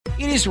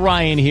It is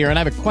Ryan here, and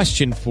I have a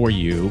question for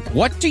you.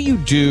 What do you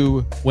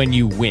do when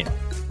you win?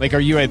 Like, are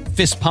you a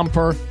fist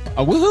pumper,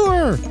 a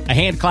woohooer, a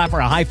hand clapper,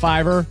 a high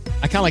fiver?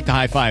 I kind of like the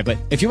high five, but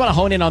if you want to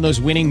hone in on those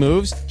winning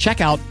moves,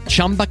 check out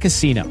Chumba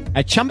Casino.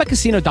 At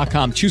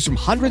ChumbaCasino.com, choose from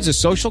hundreds of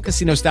social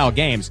casino-style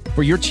games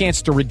for your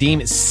chance to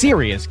redeem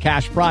serious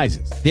cash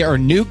prizes. There are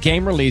new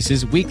game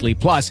releases weekly,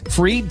 plus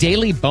free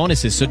daily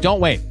bonuses. So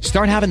don't wait.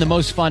 Start having the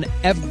most fun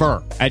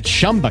ever at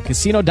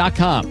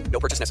ChumbaCasino.com.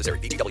 No purchase necessary.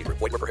 VGW. Void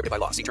where prohibited by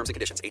law. See terms and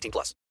conditions.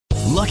 18+.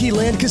 Lucky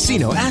Land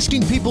Casino,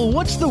 asking people,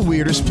 what's the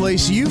weirdest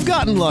place you've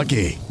gotten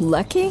lucky?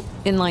 Lucky?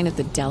 In line at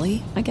the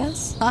deli, I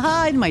guess?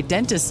 Aha, in my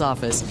dentist's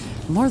office.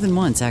 More than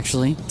once,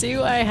 actually.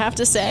 Do I have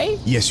to say?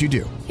 Yes, you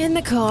do. In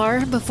the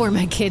car before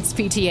my kids'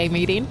 PTA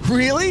meeting.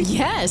 Really?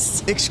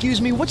 Yes. Excuse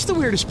me, what's the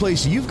weirdest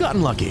place you've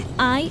gotten lucky?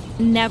 I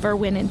never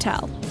win and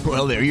tell.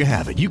 Well, there you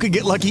have it. You can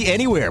get lucky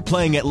anywhere,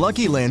 playing at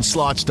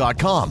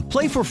LuckyLandSlots.com.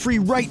 Play for free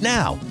right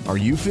now. Are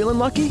you feeling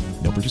lucky?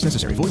 No purchase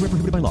necessary. Void where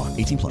prohibited by law.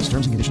 18+.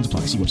 Terms and conditions apply.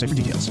 See website for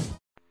details.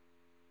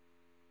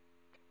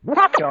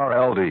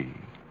 RLD.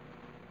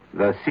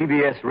 The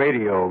CBS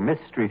Radio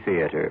Mystery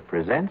Theater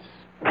presents...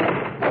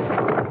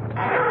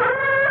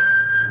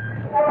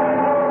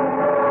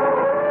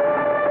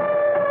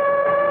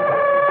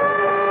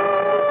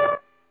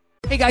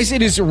 Hey guys,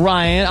 it is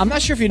Ryan. I'm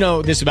not sure if you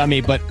know this about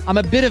me, but I'm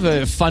a bit of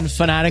a fun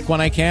fanatic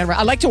when I can.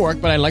 I like to work,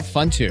 but I like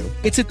fun too.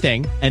 It's a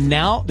thing. And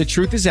now the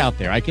truth is out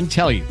there. I can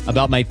tell you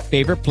about my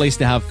favorite place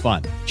to have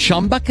fun.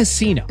 Chumba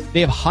Casino.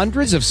 They have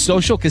hundreds of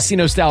social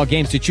casino style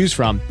games to choose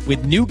from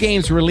with new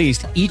games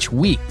released each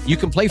week. You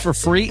can play for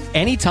free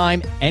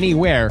anytime,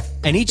 anywhere.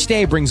 And each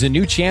day brings a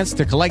new chance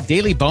to collect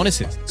daily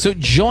bonuses. So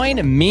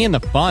join me in the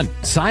fun.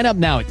 Sign up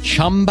now at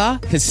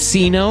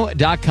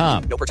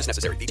ChumbaCasino.com. No purchase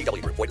necessary.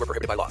 VGW. Void where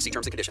prohibited by law. See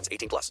terms and conditions.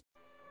 18+.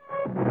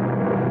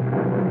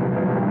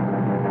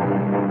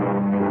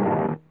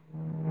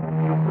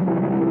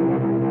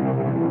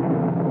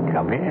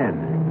 Come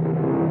in.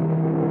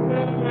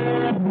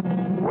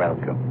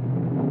 Welcome.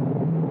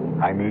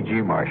 I'm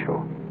E.G.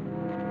 Marshall.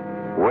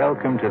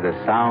 Welcome to the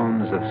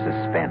sounds of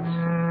suspense,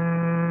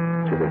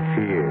 to the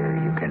fear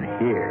you can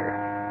hear.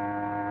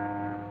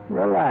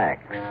 Relax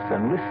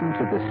and listen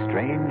to the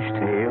strange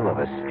tale of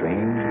a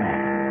strange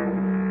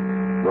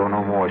man, though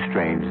no more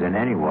strange than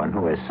anyone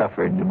who has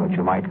suffered what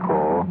you might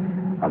call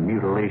a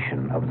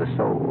mutilation of the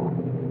soul.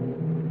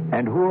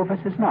 And who of us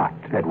has not,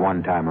 at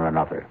one time or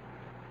another,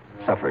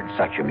 suffered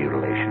such a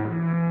mutilation?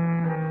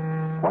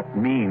 What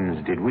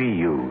means did we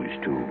use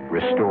to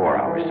restore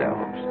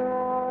ourselves?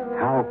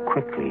 How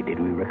quickly did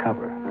we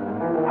recover?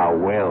 How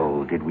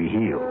well did we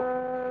heal?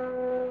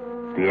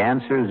 The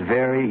answers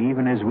vary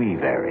even as we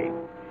vary.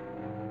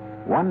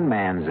 One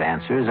man's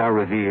answers are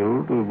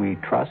revealed, we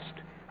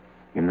trust,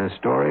 in the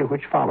story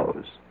which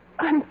follows.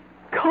 I'm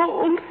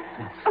cold.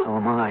 So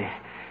am I.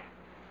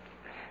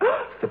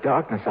 It's the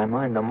darkness I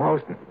mind the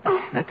most,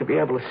 not to be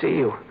able to see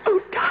you. Oh,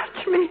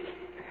 touch me.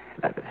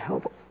 That'd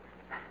help. Oh,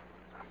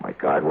 my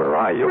God, where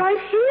are you? Right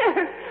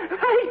here.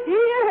 Right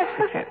here.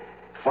 I can't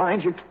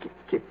find you.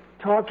 Keep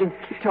talking.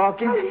 Keep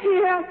talking. I'm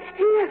here. I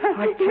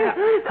can't.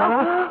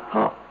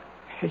 Oh,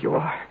 here you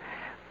are.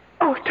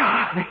 Oh,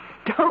 darling,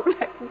 don't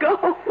let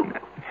go.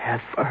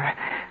 Never.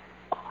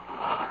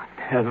 Oh,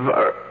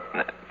 never.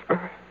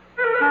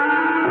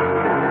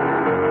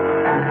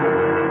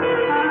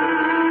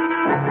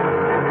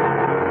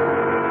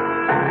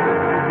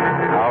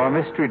 Our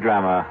mystery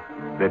drama,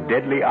 The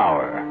Deadly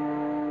Hour,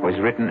 was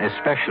written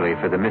especially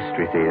for the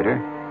Mystery Theater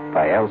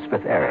by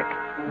Elspeth Eric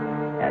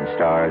and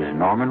stars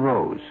Norman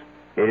Rose.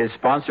 It is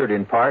sponsored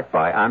in part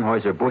by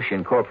Anheuser-Busch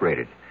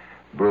Incorporated,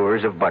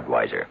 brewers of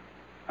Budweiser.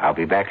 I'll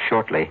be back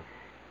shortly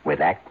with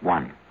Act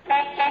One.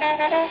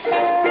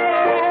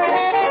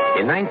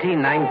 In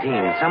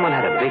 1919, someone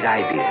had a big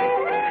idea.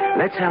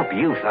 Let's help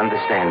youth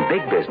understand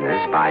big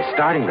business by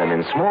starting them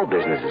in small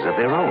businesses of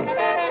their own.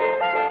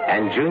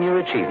 And Junior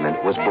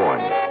Achievement was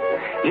born.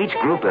 Each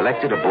group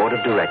elected a board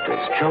of directors,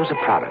 chose a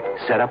product,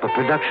 set up a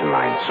production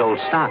line, sold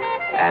stock,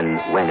 and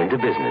went into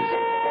business.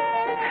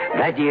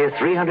 That year,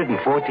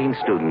 314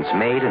 students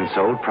made and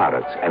sold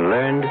products and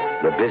learned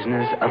the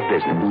business of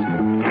business.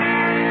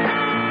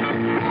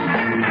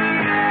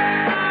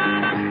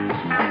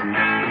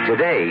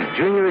 Today,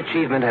 Junior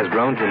Achievement has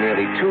grown to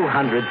nearly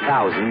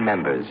 200,000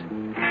 members.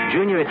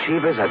 Junior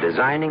Achievers are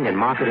designing and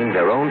marketing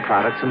their own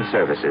products and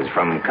services,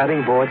 from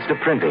cutting boards to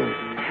printing.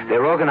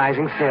 They're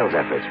organizing sales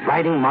efforts,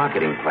 writing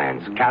marketing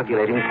plans,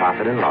 calculating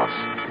profit and loss.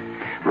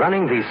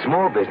 Running these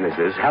small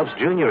businesses helps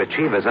Junior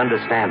Achievers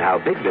understand how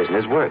big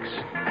business works.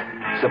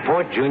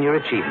 Support Junior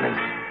Achievement,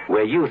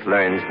 where youth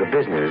learns the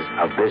business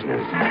of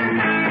business.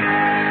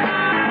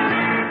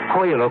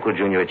 Call your local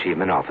Junior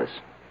Achievement office.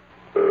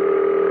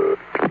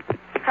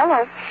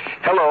 Hello.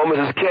 Hello,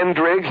 Mrs. Ken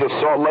Driggs of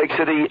Salt Lake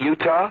City,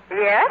 Utah?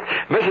 Yes?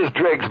 Mrs.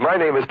 Driggs, my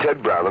name is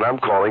Ted Brown, and I'm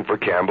calling for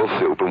Campbell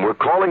Soup. And we're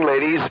calling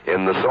ladies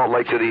in the Salt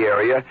Lake City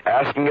area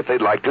asking if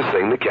they'd like to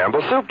sing the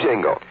Campbell Soup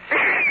jingle.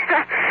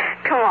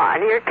 Come come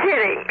on, you're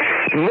kidding.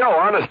 No,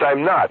 honest,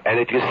 I'm not. And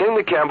if you sing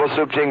the Campbell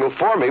Soup jingle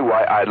for me,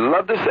 why, I'd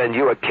love to send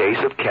you a case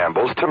of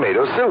Campbell's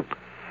tomato soup.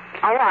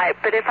 All right,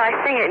 but if I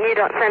sing it and you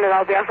don't send it,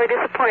 I'll be awfully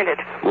disappointed.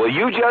 Well,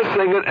 you just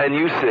sing it and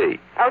you see.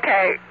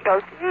 Okay, it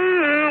goes,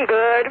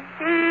 good,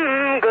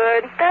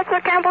 good. That's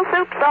what Campbell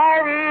soups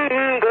are,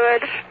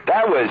 good.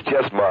 That was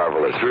just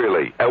marvelous,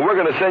 really. And we're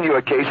going to send you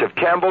a case of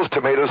Campbell's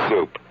tomato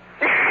soup.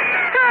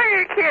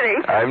 You're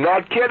kidding. I'm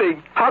not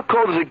kidding. How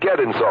cold does it get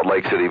in Salt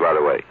Lake City, by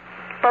the way?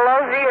 Below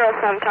zero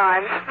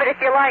sometimes. But if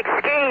you like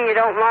skiing, you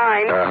don't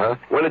mind. Uh-huh.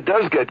 When it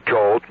does get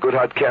cold, good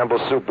hot Campbell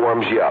soup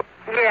warms you up.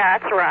 Yeah,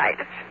 that's right.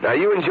 Now,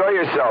 you enjoy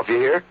yourself, you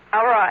hear?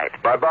 All right.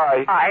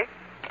 Bye-bye.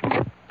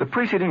 Bye. The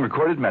preceding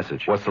recorded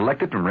message was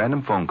selected from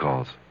random phone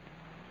calls.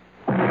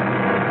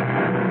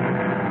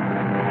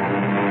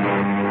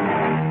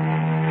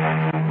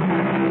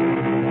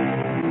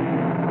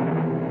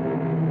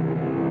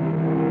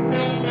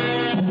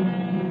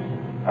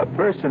 A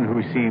person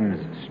who seems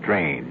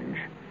strange,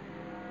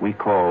 we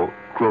call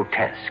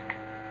grotesque,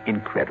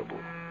 incredible,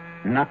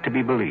 not to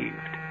be believed.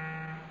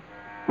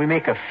 We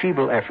make a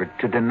feeble effort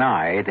to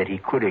deny that he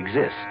could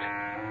exist.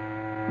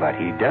 But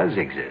he does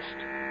exist.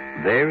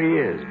 There he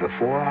is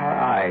before our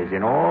eyes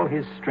in all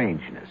his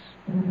strangeness.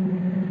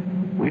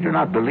 We do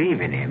not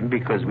believe in him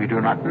because we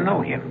do not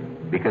know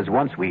him. Because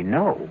once we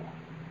know,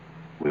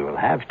 we will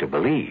have to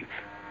believe.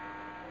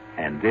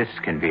 And this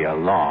can be a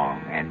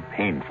long and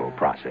painful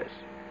process.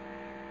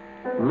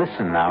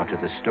 Listen now to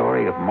the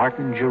story of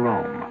Martin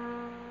Jerome.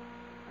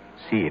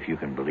 See if you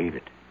can believe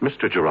it.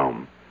 Mr.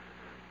 Jerome,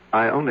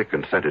 I only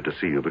consented to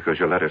see you because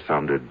your letter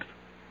sounded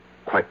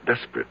quite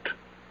desperate.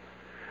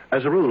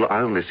 As a rule, I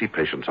only see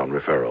patients on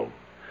referral.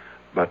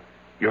 But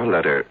your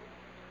letter,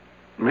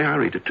 may I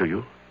read it to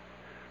you?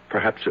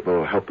 Perhaps it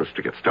will help us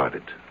to get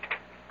started.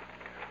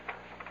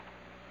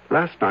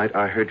 Last night,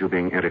 I heard you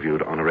being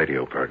interviewed on a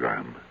radio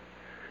program.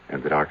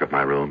 In the dark of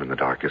my room, in the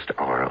darkest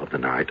hour of the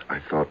night, I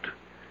thought,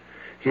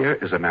 here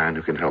is a man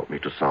who can help me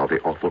to solve the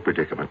awful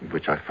predicament in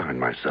which I find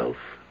myself.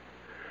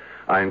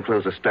 I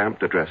enclose a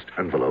stamped, addressed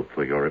envelope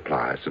for your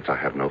reply, since I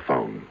have no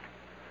phone.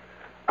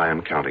 I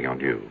am counting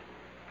on you.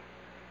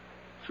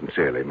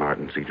 Sincerely,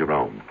 Martin C.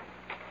 Jerome.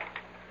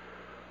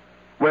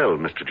 Well,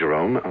 Mr.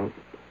 Jerome,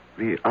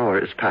 the hour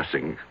is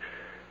passing,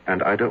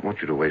 and I don't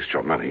want you to waste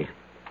your money.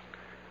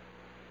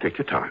 Take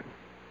your time.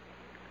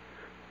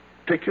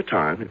 Take your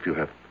time if you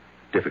have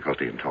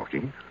difficulty in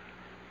talking.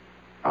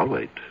 I'll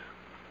wait.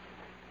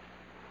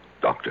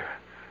 Doctor.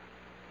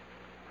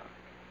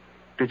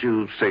 Did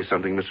you say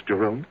something, Mr.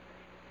 Jerome?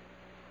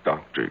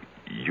 Doctor,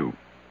 you...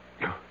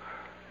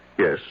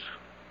 Yes?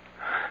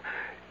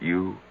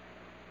 You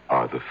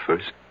are the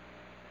first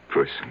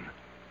person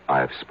I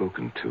have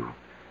spoken to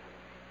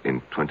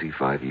in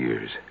 25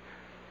 years.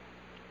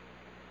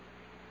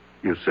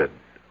 You said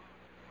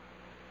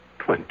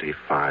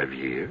 25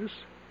 years?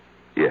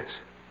 Yes.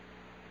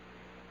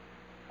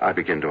 I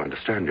begin to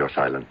understand your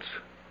silence.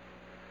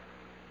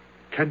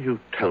 Can you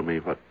tell me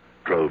what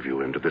drove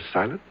you into this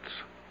silence?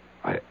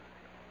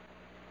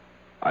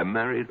 I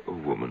married a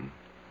woman.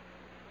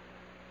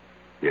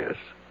 Yes?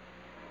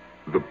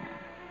 The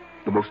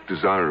most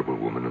desirable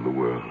woman in the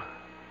world.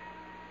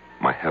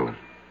 My Helen.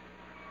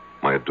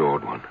 My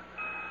adored one.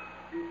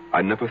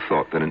 I never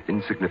thought that an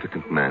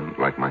insignificant man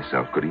like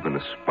myself could even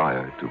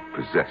aspire to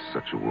possess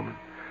such a woman.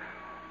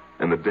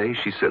 And the day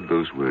she said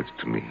those words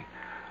to me,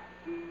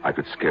 I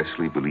could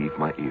scarcely believe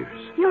my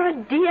ears. You're a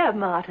dear,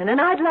 Martin,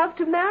 and I'd love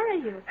to marry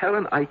you.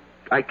 Helen, I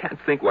can't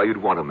think why you'd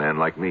want a man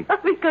like me.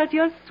 Because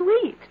you're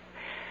sweet.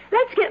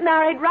 Let's get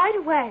married right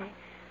away.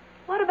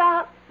 What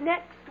about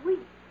next week?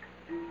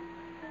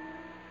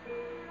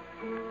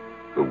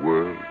 The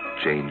world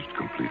changed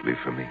completely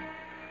for me.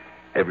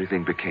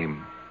 Everything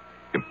became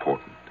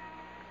important,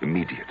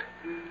 immediate.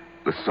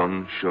 The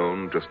sun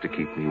shone just to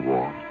keep me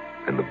warm,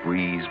 and the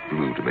breeze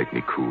blew to make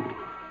me cool.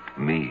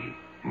 Me,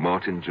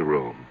 Martin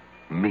Jerome,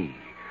 me.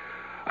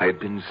 I had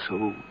been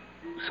so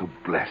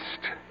blessed.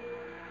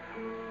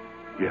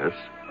 Yes?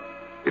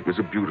 It was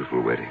a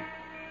beautiful wedding.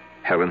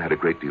 Helen had a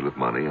great deal of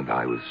money, and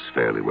I was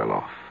fairly well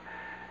off.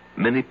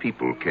 Many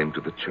people came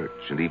to the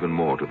church, and even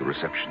more to the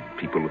reception.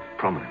 People of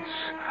prominence.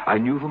 I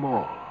knew them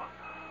all.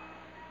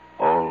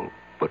 All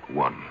but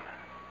one.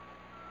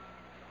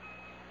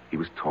 He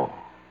was tall.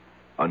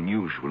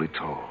 Unusually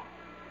tall.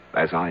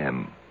 As I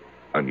am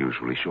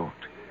unusually short.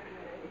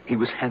 He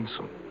was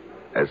handsome,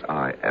 as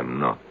I am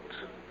not.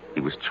 He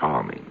was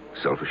charming,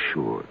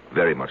 self-assured,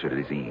 very much at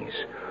his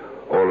ease.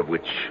 All of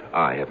which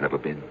I have never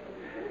been.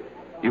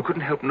 You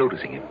couldn't help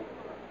noticing him.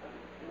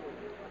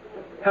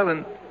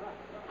 Helen,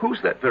 who's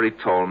that very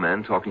tall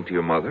man talking to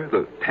your mother?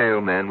 The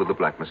pale man with the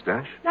black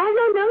mustache? I've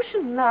no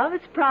notion, love.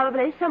 It's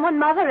probably someone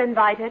Mother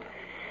invited.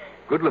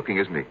 Good looking,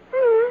 isn't he?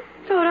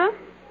 Sort of.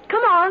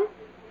 Come on.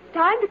 It's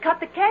time to cut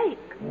the cake.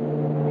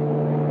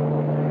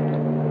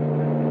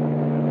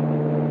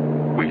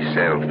 We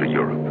sailed for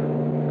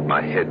Europe.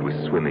 My head was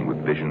swimming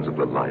with visions of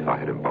the life I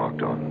had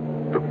embarked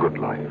on. The good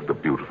life, the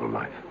beautiful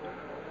life.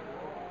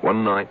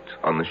 One night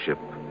on the ship,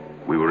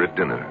 we were at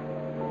dinner.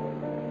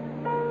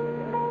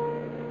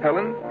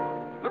 Helen,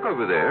 look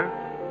over there.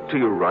 To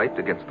your right,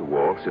 against the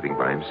wall, sitting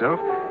by himself.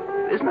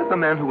 Isn't that the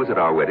man who was at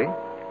our wedding?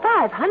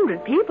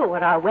 500 people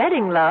at our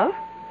wedding, love.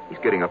 He's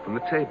getting up from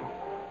the table.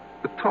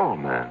 The tall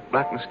man,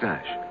 black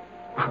mustache.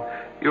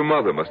 Your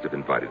mother must have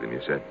invited him,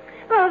 you said.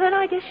 Well, then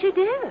I guess she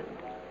did.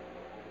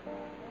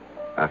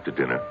 After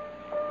dinner,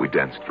 we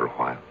danced for a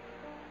while.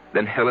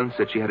 Then Helen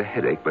said she had a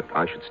headache, but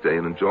I should stay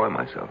and enjoy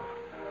myself.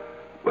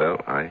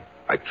 Well, I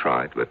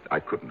tried, but I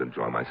couldn't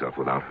enjoy myself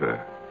without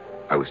her.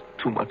 I was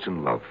too much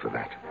in love for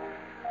that.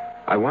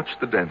 I watched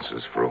the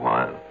dancers for a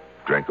while,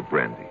 drank a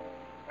brandy.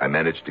 I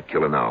managed to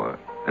kill an hour,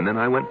 and then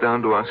I went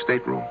down to our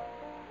stateroom.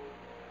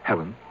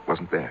 Helen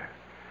wasn't there.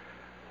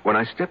 When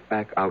I stepped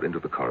back out into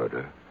the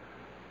corridor,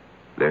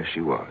 there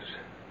she was,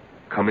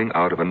 coming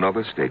out of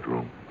another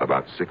stateroom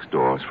about 6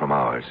 doors from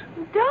ours.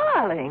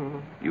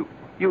 Darling.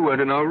 You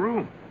weren't in our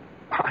room.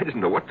 I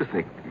didn't know what to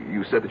think.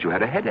 You said that you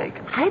had a headache.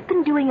 I've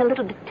been doing a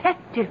little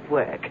detective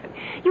work.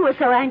 You were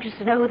so anxious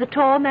to know who the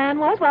tall man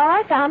was. Well,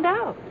 I found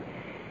out.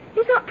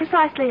 He's not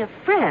precisely a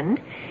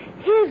friend.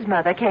 His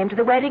mother came to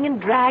the wedding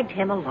and dragged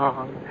him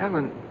along.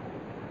 Helen,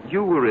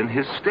 you were in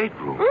his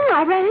stateroom.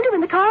 I ran into him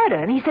in the corridor,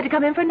 and he said to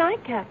come in for a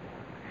nightcap.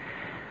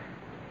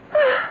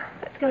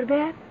 Let's go to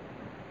bed.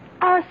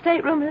 Our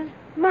stateroom is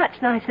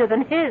much nicer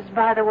than his,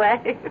 by the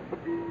way.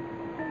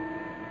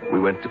 We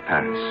went to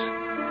Paris.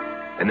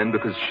 And then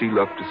because she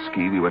loved to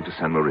ski, we went to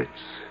St. Moritz.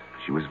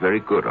 She was very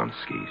good on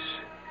skis,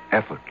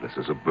 effortless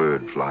as a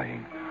bird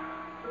flying.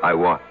 I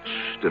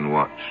watched and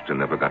watched and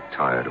never got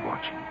tired of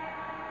watching.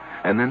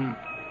 And then,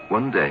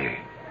 one day,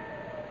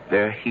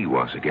 there he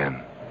was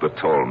again, the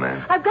tall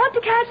man. I've got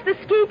to catch the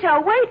ski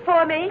tow. Wait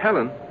for me.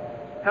 Helen,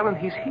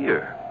 he's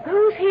here.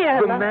 Who's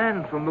here? The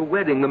man from the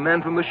wedding, the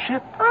man from the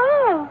ship.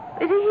 Oh,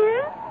 is he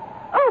here?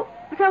 Oh,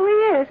 so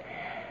he is.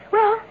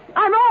 Well,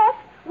 I'm off.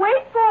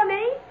 Wait for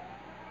me.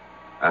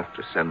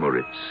 After St.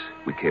 Moritz,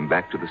 we came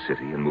back to the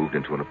city and moved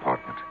into an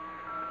apartment.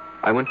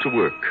 I went to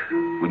work.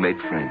 We made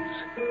friends.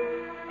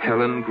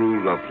 Helen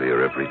grew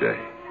lovelier every day,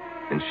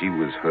 and she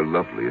was her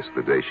loveliest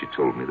the day she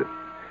told me that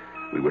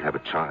we would have a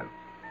child.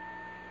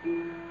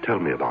 Tell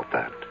me about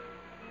that.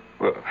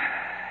 Well,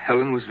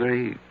 Helen was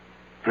very,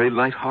 very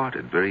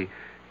light-hearted, very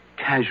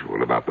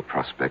casual about the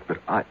prospect, but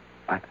I...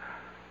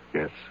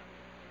 Yes?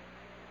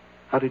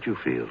 How did you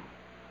feel?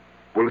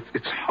 Well,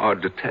 it's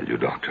hard to tell you,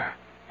 Doctor.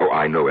 Oh,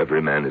 I know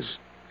every man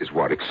is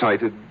what,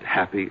 excited,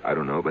 happy, I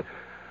don't know, but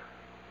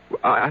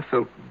I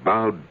felt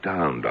bowed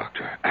down,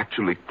 Doctor,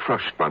 actually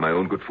crushed by my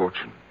own good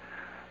fortune.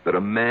 That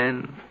a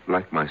man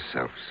like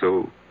myself,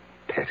 so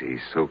petty,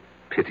 so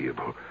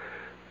pitiable,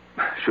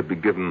 should be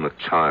given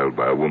a child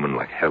by a woman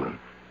like Helen.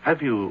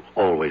 Have you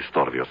always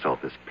thought of yourself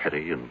as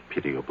petty and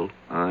pitiable?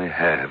 I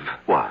have.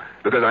 Why?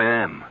 Because I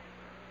am.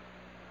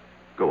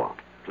 Go on,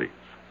 please.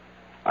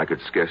 I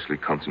could scarcely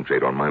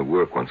concentrate on my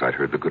work once I'd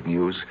heard the good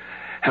news.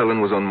 Helen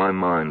was on my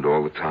mind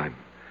all the time.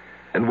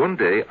 And one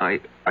day, I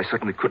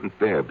suddenly couldn't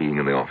bear being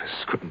in the office,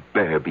 couldn't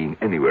bear being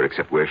anywhere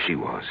except where she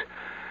was.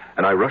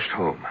 And I rushed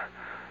home.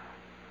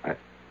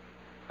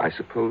 I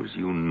suppose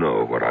you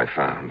know what I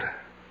found.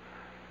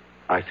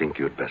 I think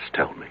you'd best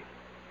tell me.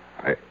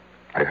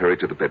 I hurried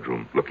to the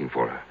bedroom, looking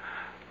for her.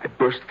 I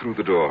burst through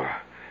the door,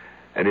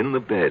 and in the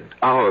bed,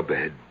 our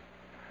bed,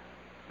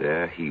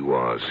 there he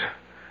was.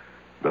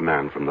 The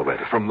man from the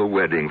wedding. From the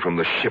wedding, from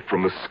the ship,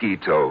 from the ski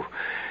tow.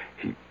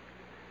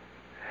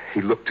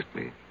 He looked at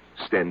me,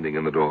 standing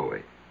in the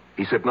doorway.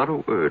 He said not a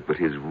word, but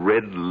his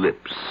red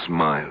lips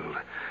smiled.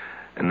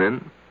 And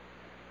then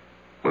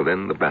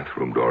the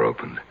bathroom door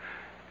opened,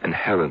 and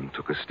Helen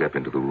took a step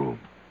into the room.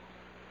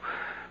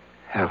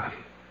 Helen,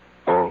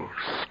 all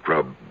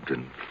scrubbed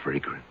and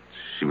fragrant.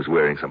 She was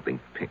wearing something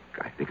pink.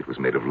 I think it was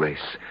made of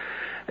lace.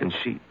 And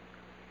she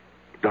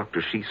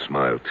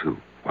smiled too.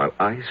 While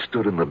I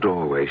stood in the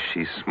doorway,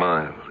 she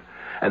smiled.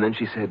 And then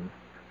she said,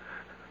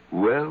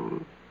 "Well,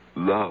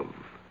 love,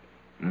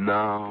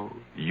 now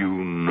you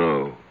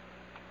know."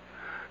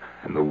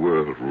 And the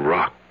world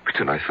rocked,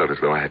 and I felt as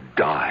though I had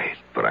died,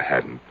 but I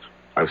hadn't.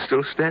 I was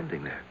still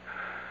standing there.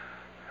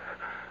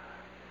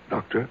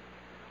 Doctor,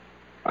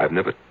 I've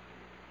never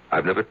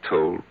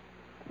told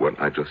what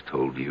I just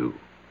told you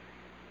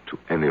to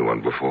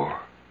anyone before.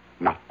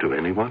 Not to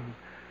anyone?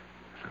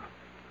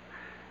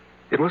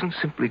 It wasn't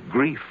simply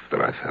grief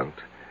that I felt.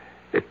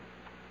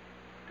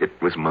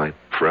 It was my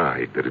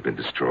pride that had been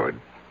destroyed.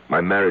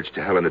 My marriage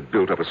to Helen had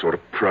built up a sort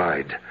of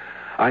pride.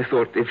 I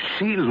thought, if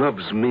she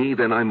loves me,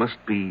 then I must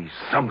be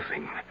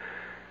something.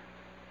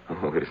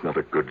 Oh, it is not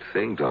a good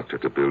thing, Doctor,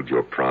 to build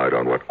your pride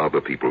on what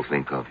other people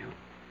think of you.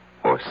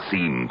 Or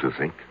seem to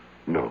think.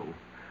 No,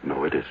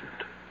 it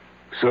isn't.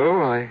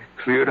 So I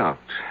cleared out.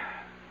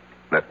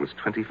 That was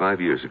 25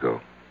 years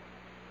ago.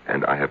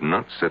 And I have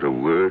not said a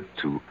word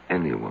to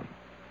anyone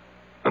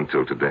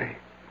until today.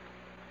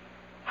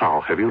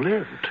 How have you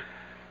lived?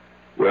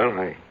 Well,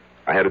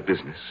 I had a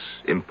business,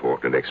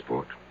 import and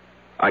export.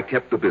 I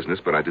kept the business,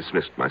 but I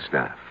dismissed my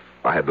staff.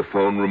 I had the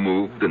phone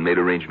removed and made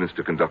arrangements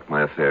to conduct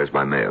my affairs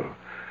by mail.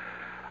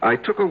 I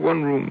took a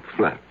one-room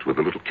flat with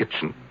a little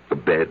kitchen, a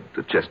bed,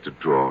 a chest of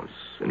drawers,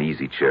 an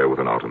easy chair with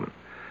an ottoman.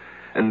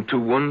 And to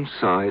one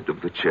side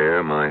of the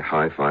chair, my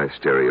hi-fi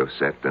stereo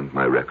set and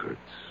my records.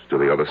 To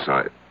the other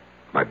side,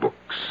 my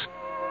books.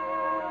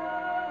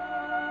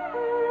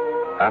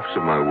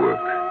 After my work,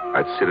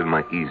 I'd sit in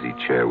my easy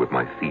chair with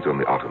my feet on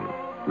the ottoman,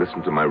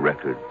 listen to my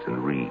records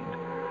and read.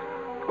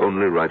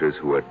 Only writers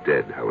who are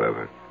dead,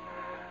 however.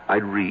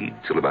 I'd read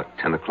till about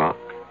 10 o'clock,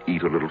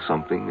 eat a little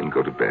something, and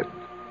go to bed.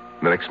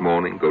 The next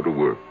morning, go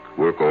to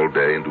work all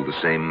day, and do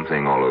the same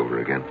thing all over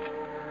again.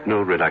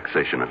 No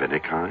relaxation of any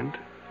kind?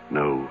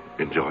 No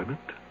enjoyment?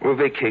 Well,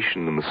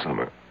 vacation in the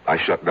summer.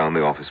 I shut down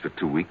the office for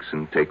 2 weeks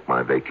and take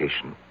my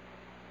vacation.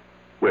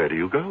 Where do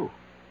you go?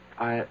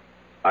 I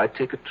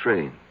take a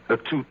train.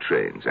 2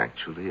 trains,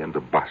 actually, and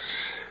a bus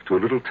to a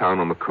little town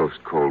on the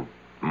coast called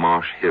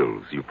Marsh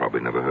Hills. You've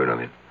probably never heard of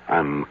it.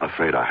 I'm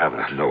afraid I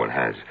haven't. No one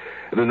has.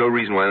 And there's no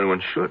reason why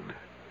anyone should.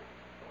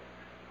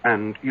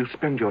 And you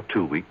spend your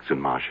 2 weeks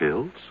in Marsh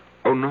Hills?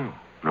 Oh, no.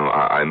 No,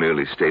 I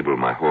merely stable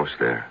my horse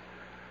there.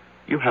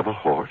 You have a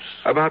horse?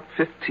 About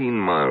 15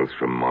 miles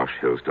from Marsh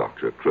Hills,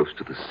 Doctor, close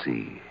to the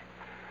sea.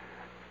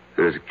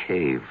 There's a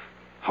cave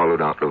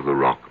hollowed out of the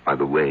rock by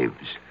the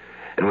waves.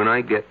 And when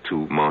I get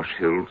to Marsh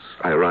Hills,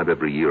 I arrive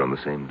every year on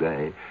the same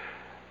day.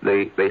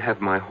 They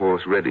have my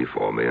horse ready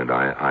for me, and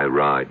I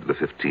ride the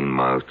 15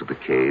 miles to the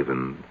cave,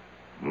 and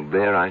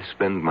there I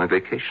spend my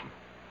vacation.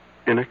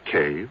 In a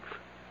cave?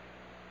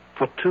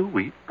 For 2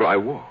 weeks? Well, I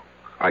walk.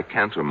 I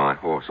canter my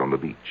horse on the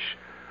beach.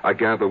 I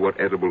gather what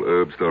edible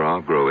herbs there are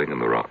growing in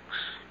the rocks.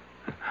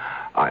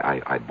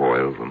 I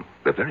boil them.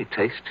 They're very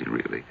tasty,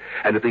 really.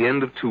 And at the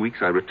end of 2 weeks,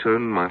 I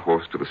return my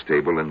horse to the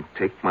stable and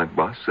take my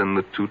bus and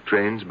the 2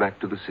 trains back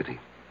to the city.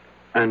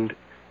 And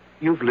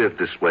you've lived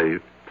this way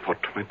for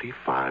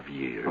 25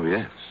 years. Oh,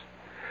 yes.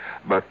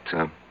 But,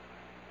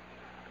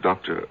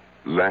 Doctor,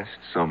 last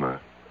summer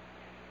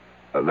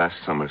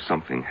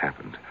something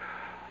happened.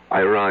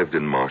 I arrived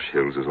in Marsh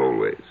Hills as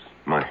always.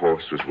 My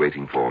horse was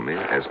waiting for me,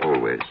 as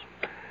always.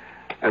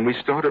 And we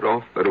started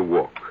off at a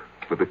walk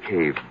for the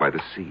cave by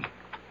the sea.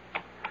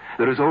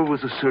 There is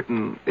always a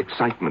certain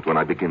excitement when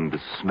I begin to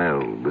smell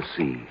the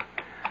sea.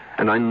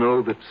 And I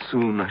know that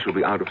soon I shall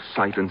be out of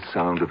sight and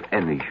sound of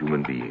any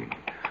human being.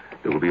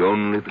 There will be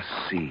only the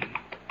sea,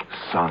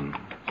 the sun,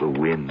 the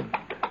wind,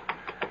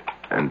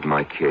 and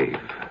my cave.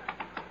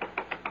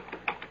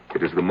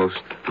 It is the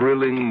most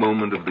thrilling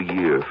moment of the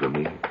year for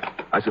me.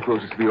 I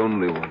suppose it's the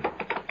only one.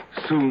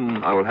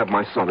 Soon I will have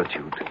my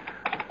solitude.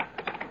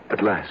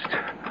 At last,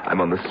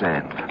 I'm on the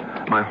sand.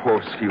 My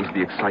horse feels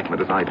the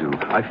excitement as I do.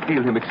 I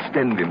feel him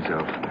extend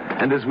himself.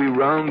 And as we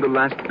round the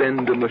last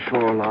bend in the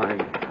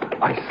shoreline,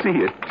 I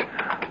see it.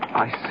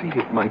 I see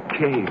it, my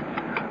cave,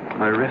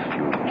 my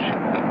refuge.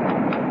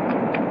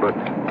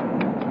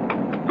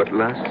 But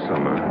last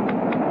summer,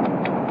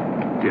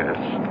 yes,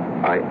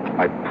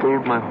 I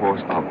pulled my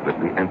horse up at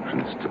the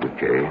entrance to the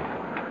cave.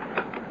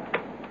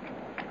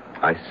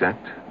 I sat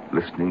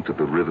listening to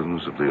the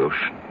rhythms of the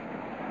ocean.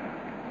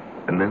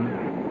 And then,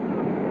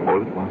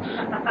 all at once,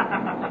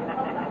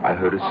 I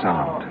heard a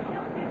sound.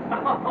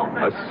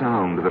 A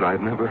sound that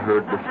I've never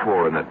heard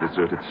before in that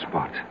deserted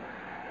spot.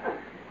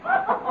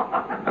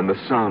 And the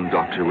sound,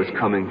 Doctor, was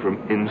coming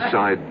from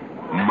inside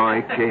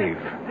my cave.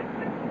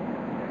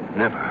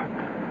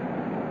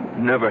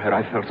 Never had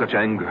I felt such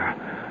anger.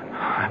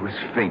 I was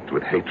faint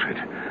with hatred.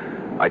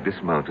 I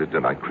dismounted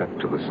and I crept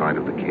to the side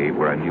of the cave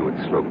where I knew it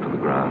sloped to the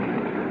ground.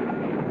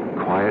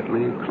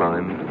 Quietly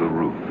climbed to the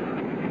roof.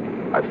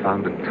 I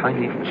found a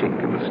tiny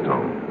chink in the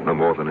stone, no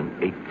more than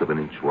 1/8 of an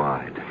inch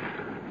wide.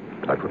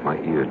 I put my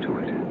ear to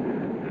it.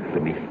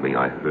 Beneath me,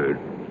 I heard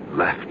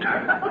laughter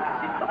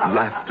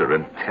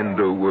and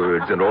tender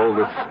words and all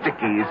the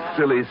sticky,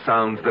 silly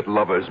sounds that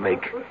lovers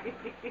make.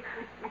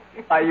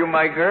 Are you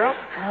my girl?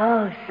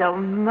 Oh, so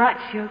much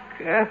your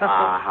girl.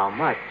 How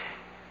much?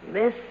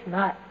 This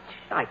much.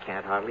 I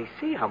can't hardly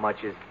see how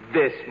much is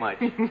this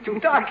much. It's too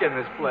dark in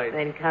this place.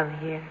 Then come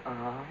here.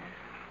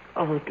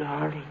 Oh,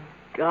 darling,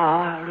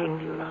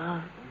 darling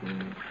love.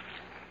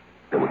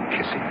 They were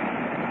kissing.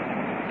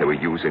 They were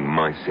using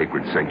my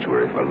sacred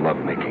sanctuary for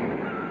lovemaking.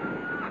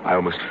 I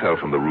almost fell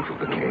from the roof of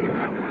the cave.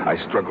 I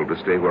struggled to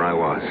stay where I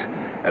was,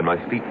 and my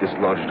feet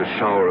dislodged a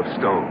shower of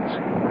stones.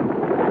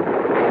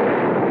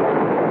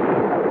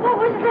 What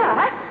was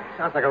that?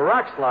 Sounds like a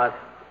rock slide.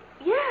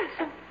 Yes,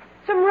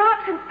 some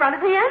rocks in front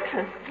of the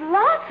entrance.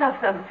 Lots of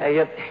them.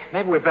 Hey,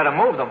 maybe we better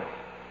move them.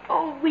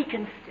 Oh, we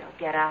can still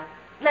get out.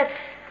 Let's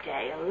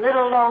stay a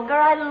little longer.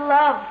 I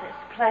love this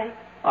place.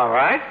 All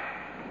right.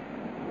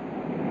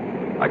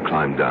 I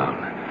climbed down.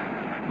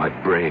 My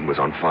brain was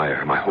on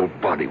fire. My whole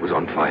body was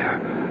on fire.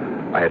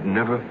 I had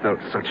never felt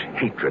such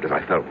hatred as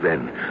I felt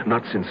then.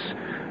 Not since...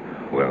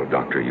 Well,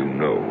 Doctor, you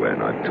know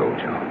when, I've told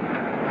you.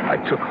 I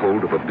took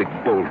hold of a big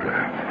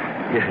boulder.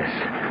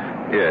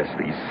 Yes,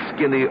 these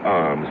skinny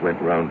arms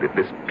went round it.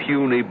 This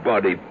puny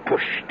body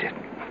pushed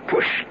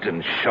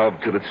and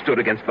shoved till it stood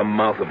against the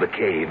mouth of the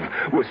cave,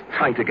 was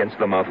tight against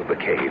the mouth of the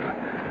cave.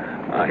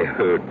 I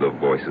heard the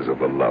voices of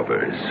the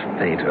lovers,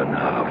 fainter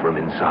now from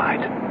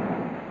inside.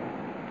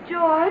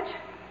 George,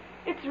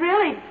 it's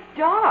really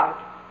dark.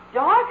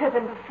 Darker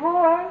than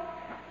before.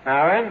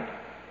 Aaron,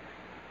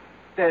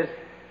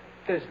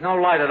 There's no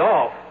light at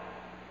all.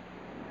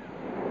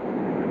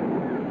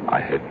 I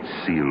had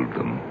sealed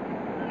them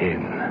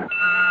in.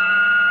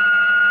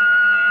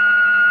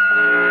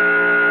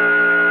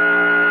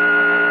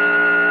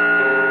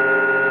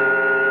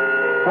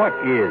 What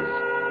is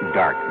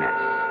darkness?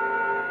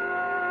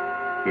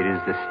 It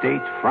is the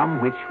state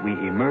from which we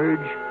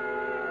emerge,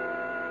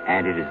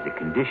 and it is the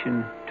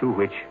condition to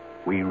which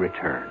we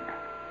return.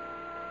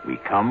 We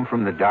come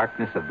from the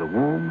darkness of the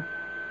womb.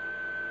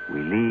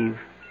 We leave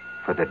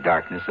for the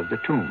darkness of the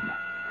tomb.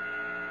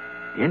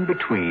 In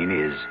between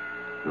is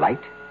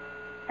light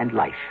and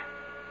life.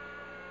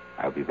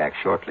 I'll be back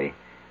shortly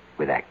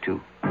with Act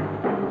Two.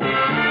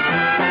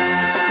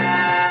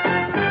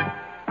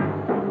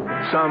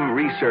 Some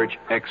research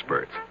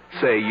experts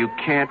say you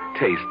can't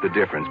taste the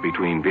difference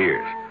between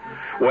beers.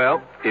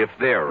 Well, if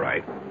they're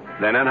right,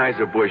 then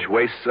Anheuser-Busch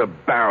wastes a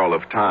barrel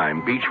of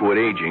time Beechwood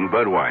aging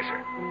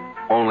Budweiser.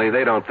 Only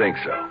they don't think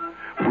so.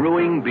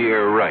 Brewing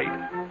beer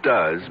right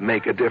does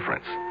make a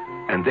difference.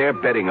 And they're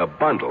betting a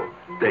bundle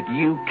that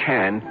you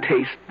can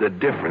taste the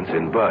difference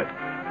in Bud.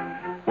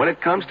 When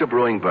it comes to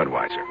brewing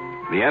Budweiser,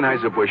 the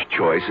Anheuser-Busch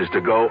choice is to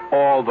go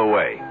all the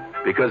way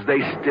because they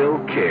still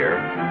care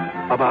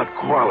about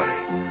quality.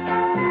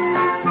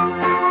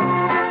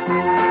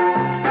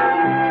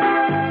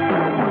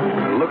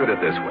 Look at it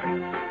this way.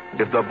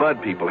 If the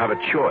Bud people have a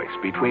choice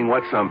between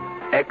what some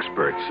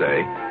experts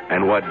say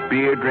and what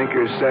beer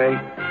drinkers say,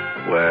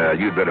 well,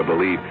 you'd better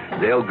believe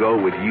they'll go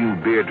with you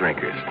beer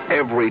drinkers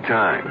every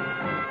time.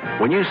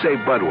 When you say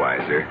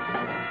Budweiser,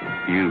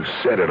 you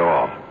said it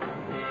all.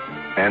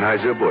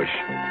 Anheuser-Busch,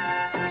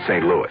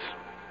 St. Louis.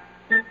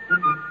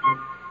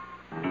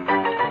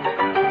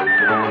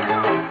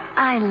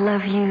 I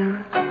love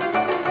you.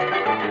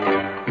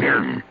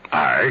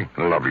 I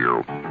love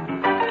you.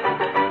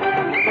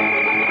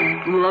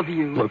 Love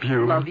you. Love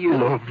you. Love you.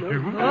 Love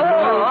you.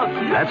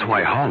 That's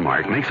why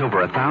Hallmark makes over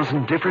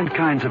 1,000 different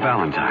kinds of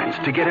Valentines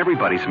to get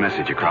everybody's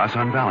message across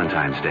on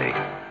Valentine's Day.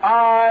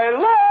 I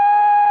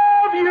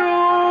love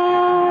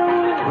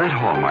you! Let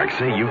Hallmark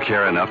say you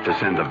care enough to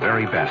send the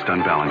very best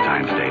on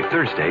Valentine's Day,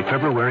 Thursday,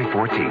 February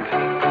 14th.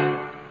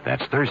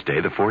 That's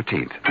Thursday the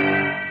 14th.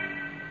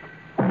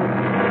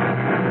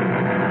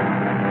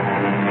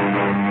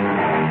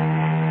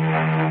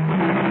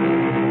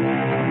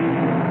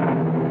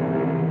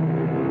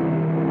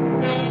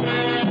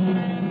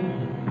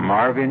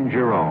 Marvin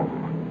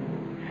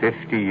Jerome,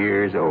 50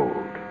 years old,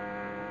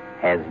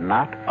 has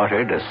not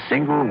uttered a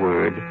single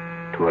word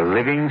to a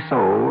living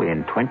soul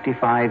in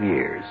 25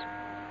 years.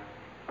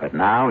 But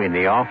now, in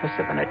the office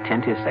of an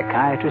attentive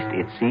psychiatrist,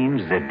 it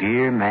seems the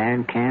dear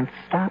man can't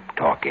stop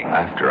talking.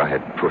 After I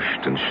had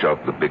pushed and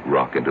shoved the big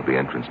rock into the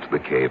entrance to the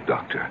cave,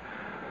 Doctor,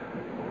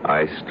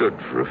 I stood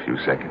for a few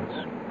seconds,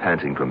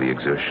 panting from the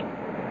exertion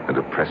and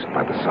oppressed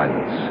by the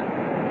silence.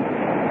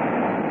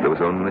 There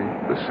was only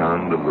the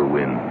sound of the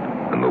wind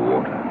and the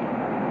water.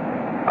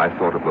 I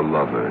thought of the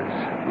lovers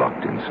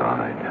locked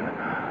inside.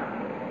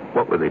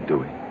 What were they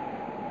doing?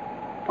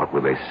 What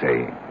were they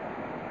saying?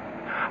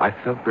 I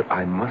felt that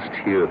I must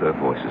hear their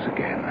voices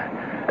again,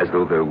 as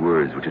though their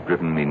words, which had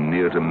driven me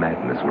near to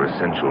madness, were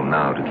essential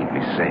now to keep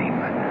me sane.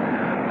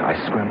 I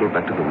scrambled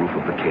back to the roof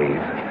of the cave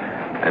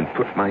and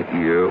put my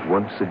ear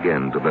once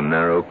again to the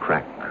narrow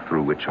crack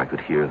through which I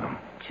could hear them.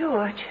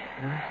 George,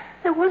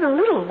 there was a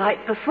little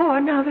light before,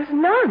 now there's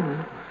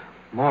none.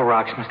 More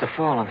rocks must have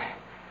fallen.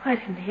 I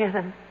didn't hear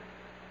them.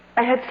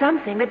 I heard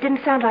something that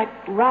didn't sound like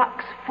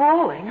rocks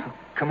falling. Oh,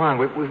 come on,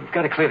 we've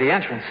got to clear the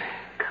entrance.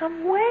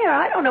 Come where?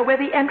 I don't know where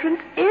the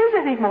entrance is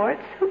anymore.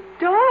 It's so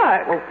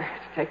dark. Well,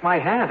 take my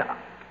hand.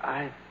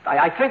 I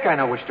think I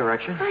know which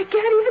direction. I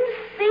can't even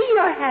see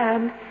your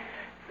hand.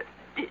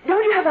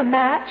 Don't you have a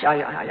match?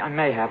 I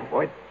may have,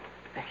 boy.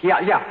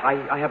 Yeah,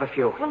 I have a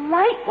few. Well,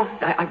 light one.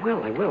 I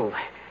will.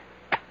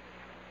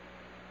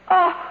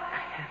 Oh,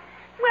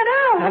 went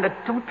out. Now,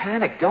 don't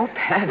panic. Don't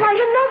panic.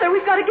 Light another.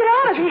 We've got to get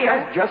out of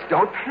here. Just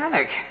don't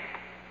panic.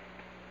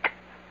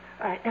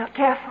 All right, now,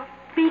 careful.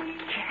 Be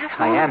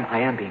careful. I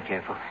am being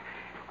careful.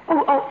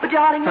 Oh,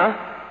 darling. Huh?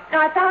 No,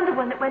 I found the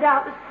one that went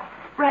out. It was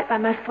right by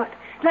my foot.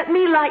 Let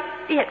me light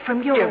it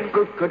from yours.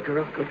 Yeah, good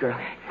girl.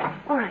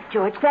 All right,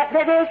 George.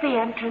 There's the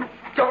entrance.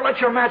 Don't let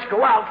your match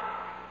go out.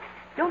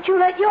 Don't you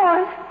let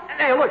yours.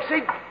 Hey, look,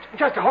 see?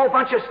 Just a whole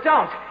bunch of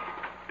stones.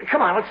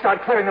 Come on, let's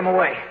start clearing them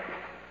away.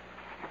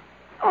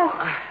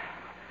 Oh,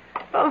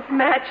 both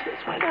matches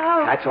went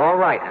out. That's all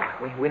right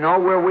now. We know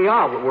where we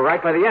are. We're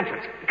right by the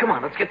entrance. Come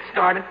on, let's get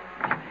started.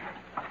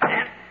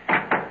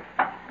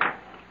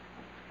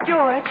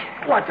 George.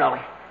 What,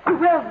 darling?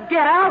 We'll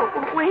get out,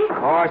 won't we?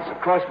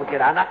 Of course we'll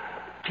get out. Now,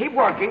 keep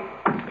working.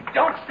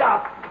 Don't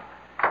stop.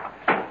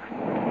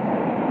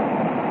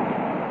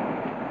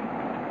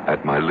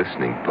 At my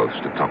listening post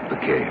atop the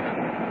cave,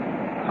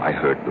 I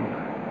heard them,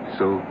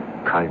 so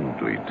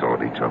kindly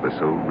toward each other,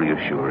 so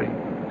reassuring,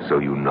 so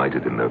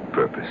united in their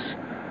purpose.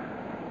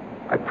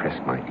 I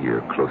pressed my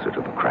ear closer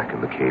to the crack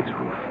in the cave's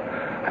roof.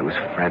 I was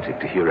frantic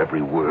to hear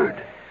every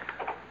word.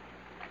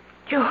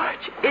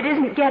 George, it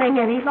isn't getting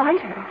any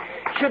lighter.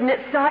 Shouldn't it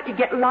start to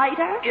get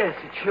lighter? Yes,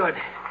 it should.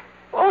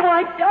 Oh,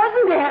 why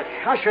doesn't it?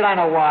 How should I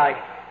know why?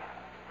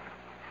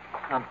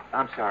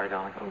 I'm sorry,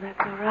 darling. Oh, that's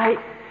all right.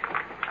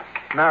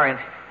 Marion,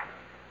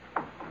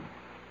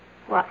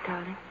 What,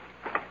 darling?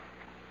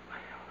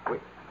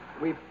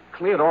 we've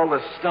cleared all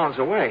the stones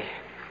away.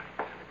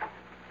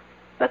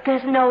 But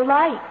there's no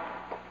light.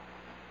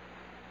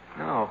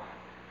 No.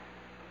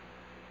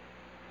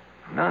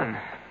 None.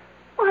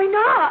 Why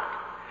not?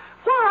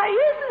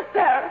 Why isn't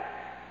there?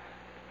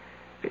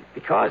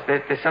 Because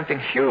there's something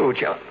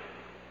huge. A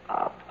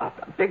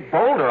big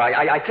boulder,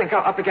 I think,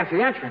 up against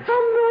the entrance.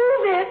 Oh,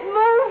 move it.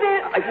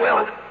 I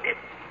will.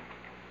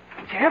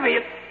 It's heavy.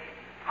 It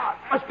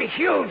must be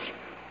huge.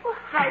 Well,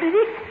 how did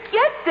it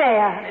get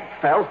there? It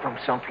fell from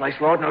someplace,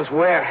 Lord knows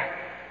where.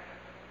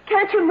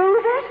 Can't you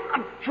move it?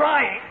 I'm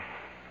trying.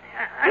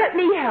 Let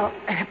me help.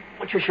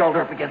 Put your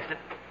shoulder up against it.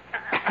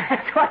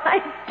 That's what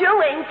I'm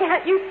doing.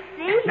 Can't you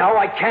see? No,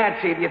 I can't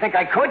see. Do you think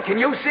I could? Can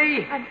you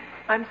see?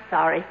 I'm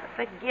sorry.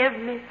 Forgive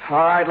me. All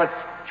right, let's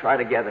try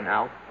together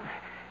now.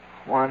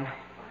 1,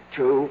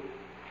 2,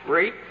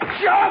 3.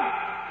 Jump!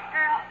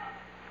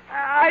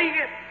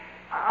 I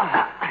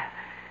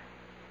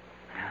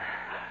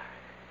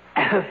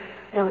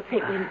don't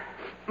think we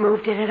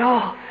moved it at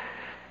all.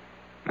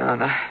 No,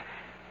 not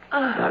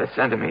a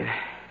centimeter.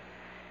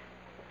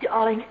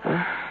 Darling,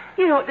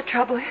 you know what the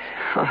trouble is?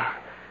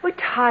 We're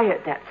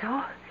tired, that's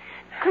all.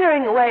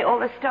 Clearing away all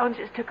the stones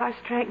just took our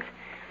strength.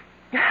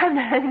 I haven't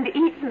had anything to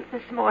eat since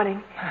this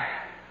morning.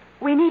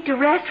 We need to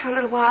rest for a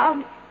little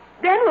while.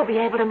 Then we'll be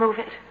able to move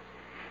it.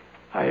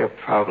 Oh, you're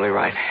probably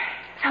right.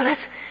 So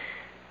let's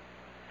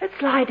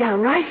lie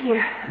down right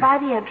here by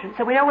the entrance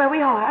so we know where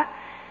we are.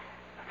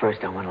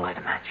 First, I want to light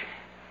a match.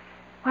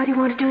 Why do you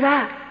want to do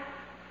that?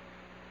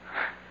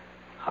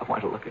 I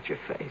want to look at your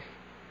face.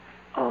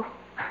 Oh.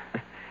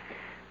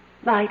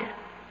 Light it.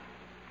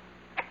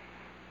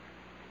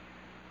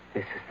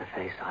 This is the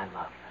face I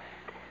love.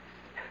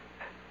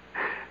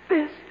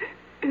 This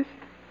is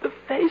the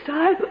face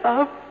I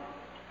love.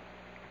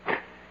 It's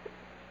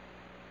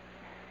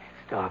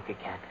dark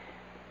again.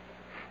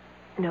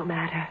 No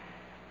matter.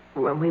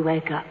 When we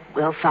wake up,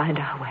 we'll find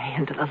our way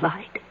into the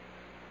light.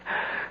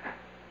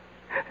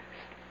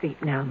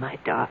 Sleep now, my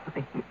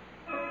darling.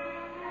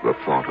 The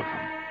thought of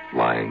them,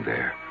 lying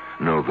there.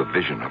 No, the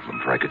vision of them,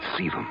 for I could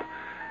see them.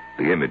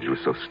 The image was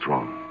so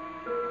strong.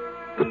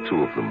 The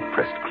two of them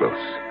pressed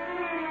close,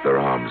 their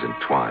arms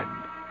entwined,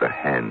 their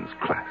hands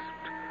clasped.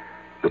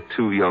 The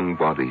two young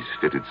bodies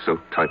fitted so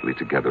tightly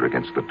together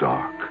against the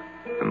dark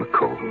and the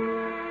cold.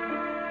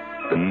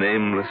 The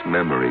nameless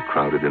memory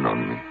crowded in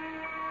on me,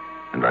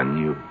 and I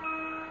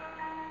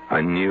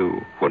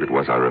knew what it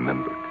was I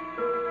remembered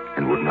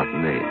and would not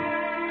name.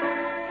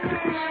 And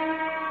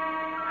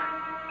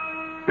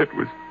it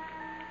was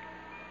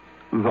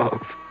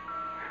love.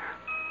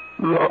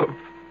 Love.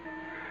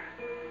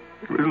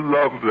 It was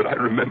love that I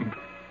remember.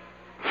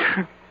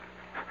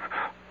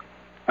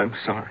 I'm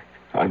sorry,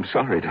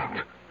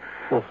 Doctor.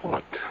 For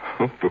what?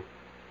 For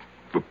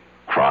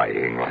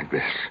crying like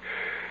this.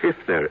 If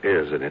there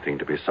is anything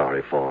to be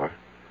sorry for,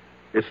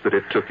 it's that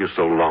it took you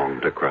so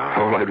long to cry.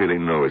 All I really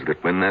know is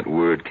that when that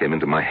word came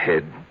into my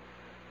head...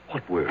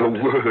 What word?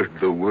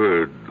 The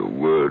word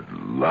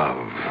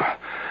love.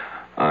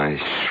 I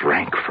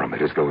shrank from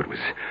it as though it was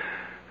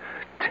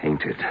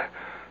tainted.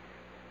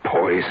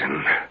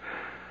 Poison.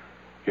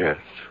 Yes.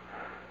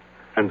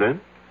 And then?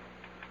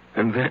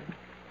 Then,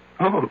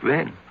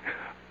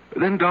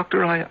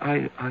 Doctor,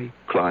 I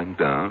climbed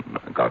down.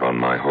 I got on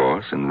my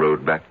horse and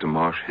rode back to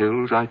Marsh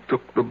Hills. I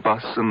took the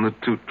bus and the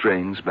 2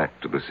 trains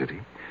back to the city.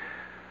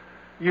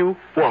 You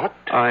what?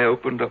 I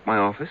opened up my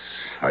office.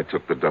 I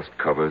took the dust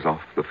covers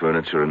off the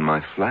furniture in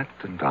my flat,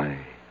 and I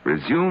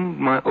resumed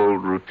my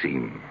old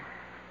routine.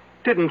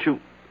 Didn't you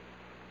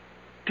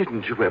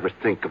ever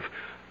think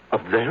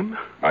of them?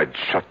 I'd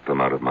shut them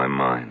out of my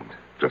mind,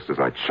 just as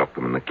I'd shut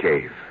them in the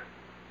cave.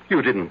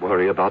 You didn't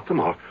worry about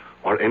them or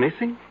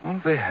anything? Well,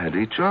 they had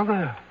each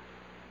other.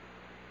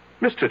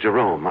 Mr.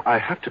 Jerome, I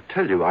have to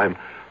tell you, I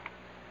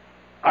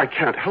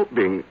can't help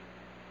being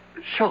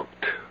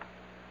shocked.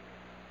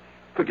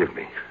 Forgive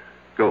me.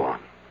 Go on.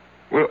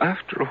 Well,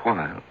 after a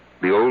while,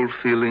 the old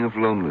feeling of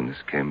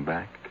loneliness came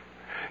back.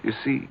 You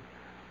see,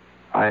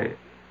 I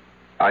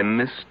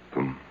missed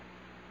them.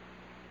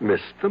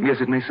 Missed them? Yes,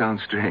 it may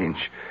sound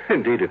strange.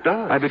 Indeed it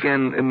does. I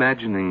began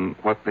imagining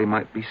what they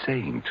might be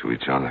saying to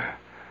each other.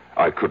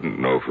 I couldn't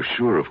know for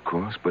sure, of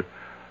course, but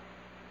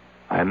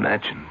I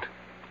imagined.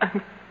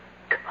 I'm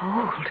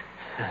cold.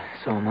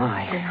 So am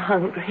I. I'm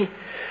hungry.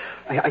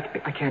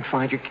 I can't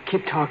find you.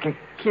 Keep talking.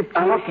 Keep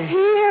talking. I'm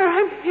here.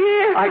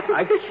 I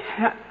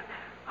can't.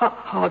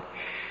 Oh,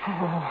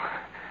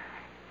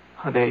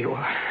 there you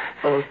are.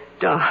 Oh,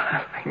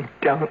 darling,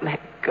 don't let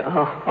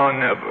go. Oh,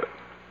 never.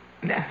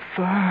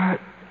 Never.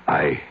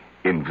 I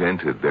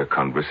invented their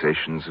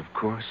conversations, of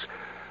course,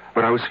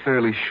 but I was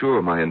fairly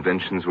sure my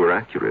inventions were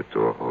accurate,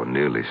 or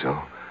nearly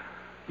so.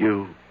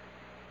 You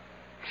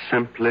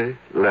simply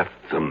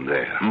left them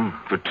there.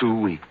 For 2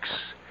 weeks.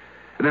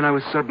 And then I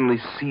was suddenly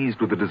seized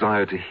with the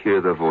desire to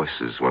hear their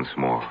voices once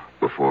more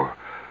before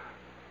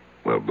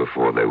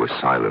they were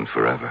silent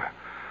forever.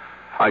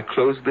 I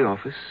closed the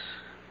office,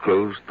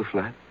 closed the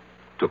flat,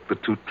 took the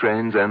 2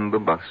 trains and the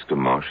bus to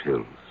Marsh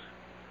Hills.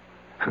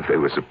 They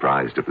were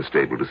surprised at the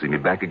stable to see me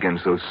back again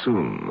so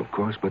soon, of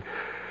course, but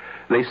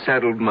they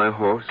saddled my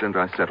horse and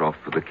I set off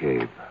for the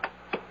cave.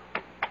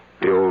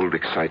 The old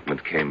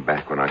excitement came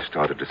back when I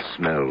started to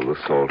smell the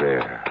salt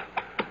air.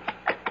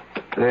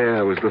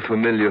 There was the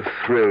familiar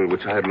thrill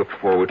which I had looked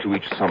forward to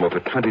each summer for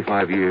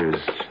 25 years,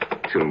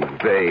 till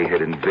they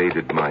had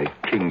invaded my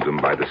kingdom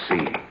by the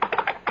sea.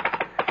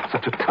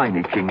 Such a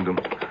tiny kingdom,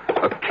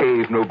 a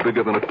cave no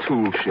bigger than a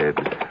tool shed,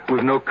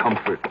 with no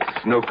comforts,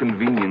 no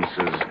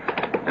conveniences,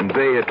 and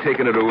they had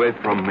taken it away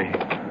from me.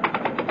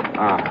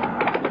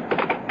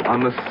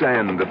 On the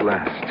sand at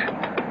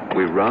last,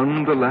 we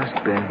round the last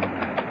bend,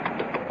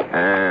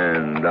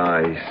 and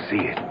I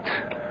see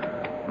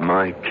it.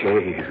 My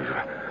cave,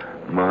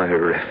 my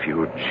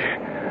refuge.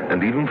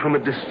 And even from a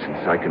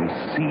distance, I can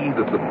see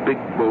that the big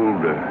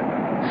boulder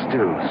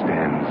still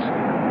stands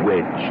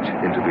wedged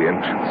into the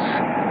entrance.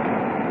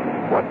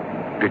 What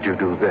did you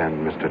do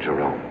then, Mr.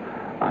 Jerome?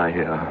 I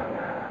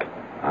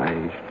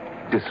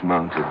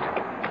dismounted.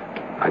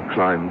 I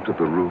climbed to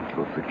the roof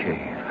of the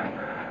cave.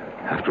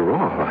 After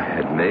all, I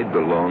had made the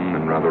long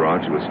and rather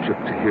arduous trip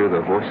to hear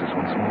their voices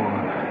once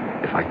more,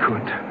 if I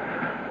could.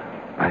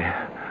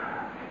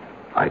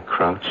 I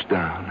crouched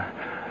down.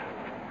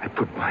 I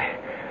put my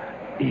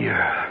ear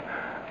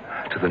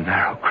to the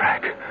narrow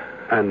crack.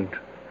 And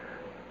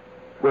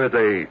were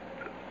they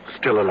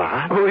still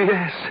alive? Oh,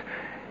 yes.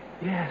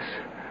 Yes.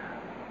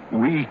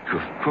 Weak,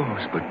 of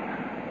course, but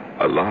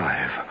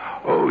alive.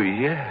 Oh,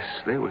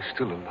 yes, they were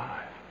still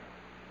alive.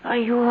 Are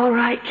you all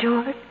right,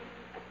 George?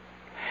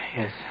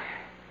 Yes.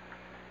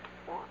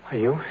 Are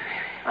you?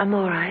 I'm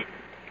all right.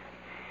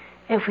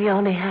 If we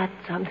only had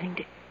something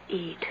to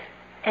eat.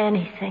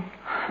 Anything.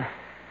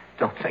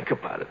 Don't think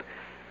about it.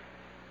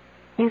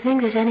 You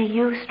think there's any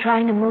use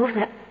trying to move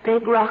that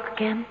big rock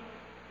again?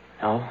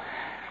 No.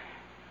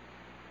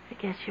 I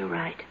guess you're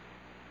right.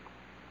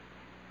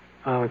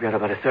 Well, we've got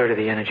about a third of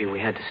the energy we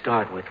had to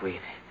start with. We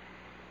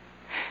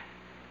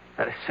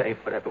better save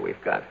whatever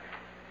we've got.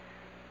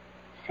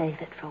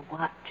 Save it for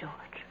what, George?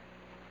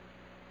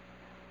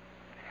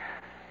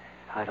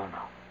 I don't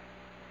know.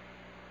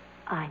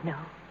 I know.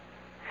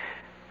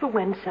 For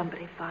when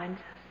somebody finds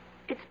us,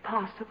 it's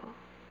possible,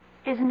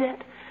 isn't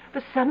it,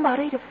 for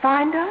somebody to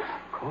find us?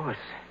 Of course.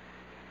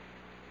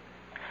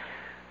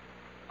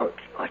 Oh,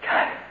 George,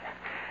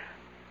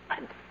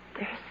 I'm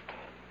thirsty.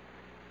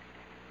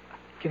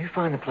 Can you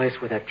find the place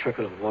where that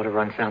trickle of water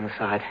runs down the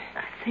side?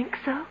 I think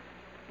so.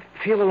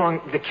 Feel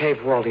along the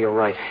cave wall to your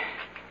right.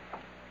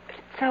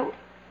 It's so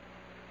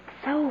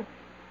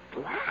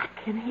black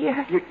in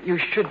here. You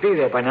should be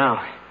there by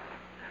now.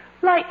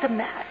 Light the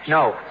match.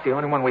 No, it's the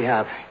only one we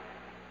have.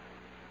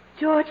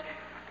 George,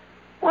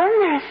 wasn't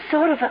there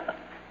sort of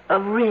a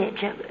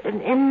ridge,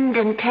 an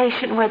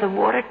indentation where the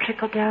water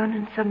trickled down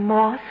in some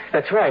moss?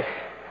 That's right.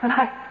 Well,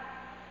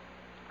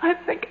 I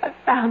think I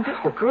found it.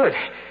 Oh, good.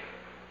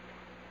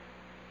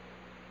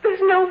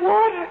 There's no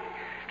water.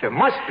 There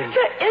must be.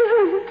 There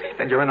isn't.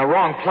 Then you're in the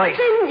wrong place.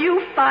 Didn't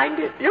you find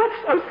it? You're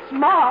so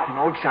smart. I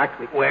know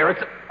exactly where.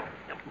 It's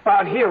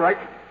about here. I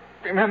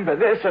remember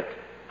this. It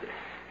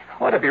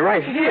ought to be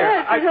right here.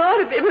 Yes, it ought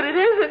to be, but it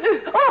isn't.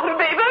 It ought to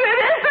be, but it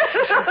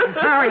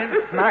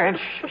isn't. Marion,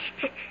 shh.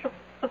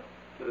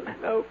 There's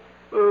no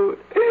food.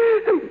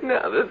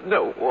 Now there's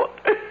no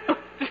water.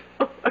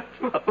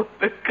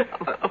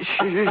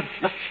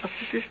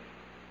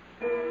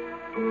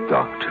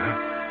 Doctor,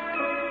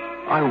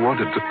 I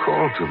wanted to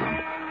call to them.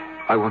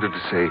 I wanted to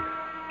say,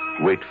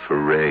 wait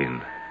for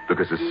rain,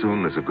 because as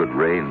soon as a good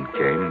rain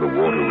came, the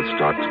water would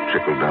start to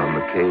trickle down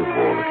the cave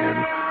wall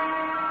again.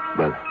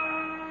 But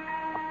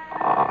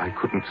I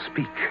couldn't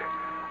speak.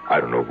 I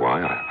don't know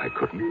why I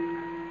couldn't.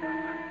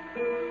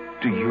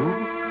 Do you?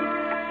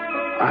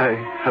 I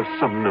have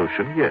some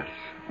notion, yes.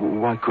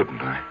 Why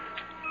couldn't I?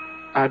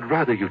 I'd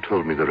rather you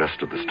told me the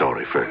rest of the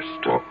story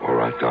first. All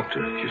right,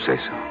 Doctor, if you say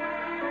so.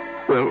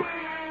 Well,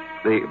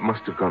 they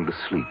must have gone to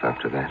sleep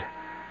after that.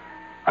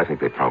 I think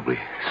they probably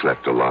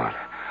slept a lot.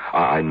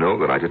 I know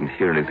that I didn't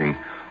hear anything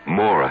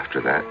more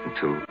after that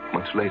until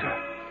much later.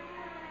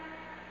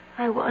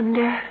 I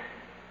wonder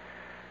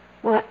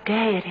what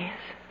day it is.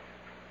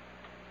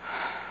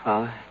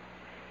 Well,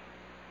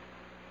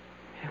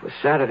 it was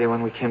Saturday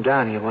when we came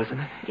down here,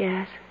 wasn't it?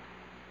 Yes.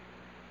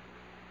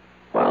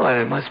 Well,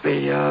 it must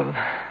be,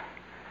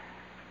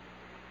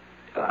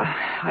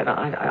 I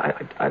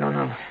don't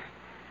know.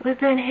 We've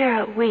been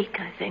here a week,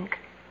 I think.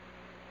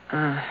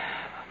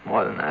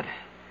 More than that.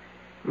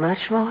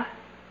 Much more?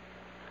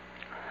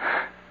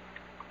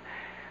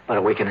 About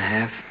a week and a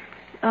half.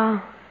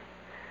 Oh.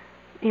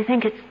 You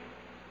think it's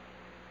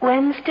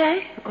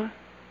Wednesday? Or...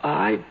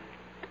 I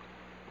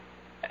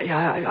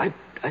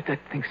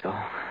think so.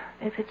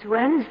 If it's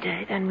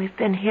Wednesday, then we've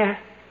been here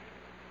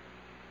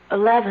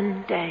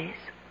 11 days.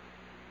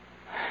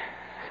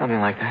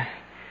 Something like that.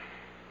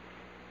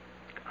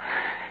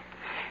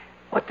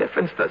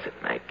 difference does it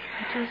make?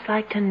 I just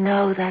like to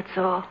know, that's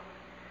all.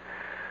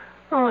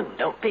 Oh,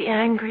 don't be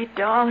angry,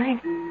 darling.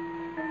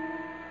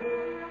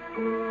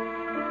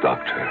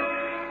 Doctor,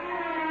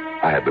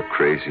 I had the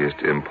craziest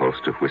impulse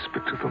to whisper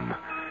to them,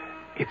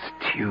 "It's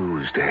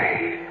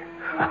Tuesday."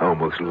 I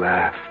almost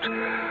laughed.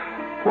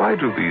 Why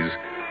do these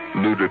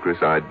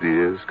ludicrous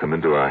ideas come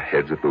into our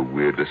heads at the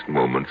weirdest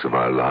moments of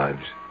our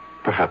lives?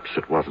 Perhaps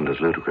it wasn't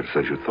as ludicrous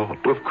as you thought.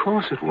 Well, of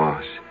course it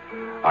was.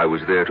 I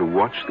was there to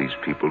watch these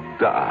people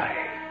die.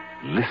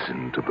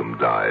 Listen to them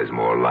die is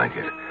more like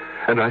it.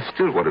 And I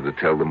still wanted to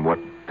tell them what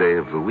day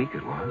of the week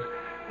it was.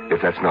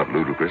 If that's not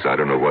ludicrous, I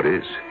don't know what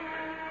is.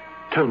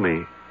 Tell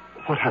me,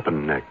 what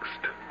happened next?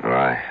 Well,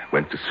 I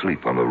went to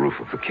sleep on the roof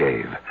of the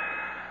cave.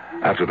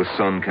 After the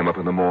sun came up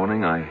in the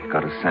morning, I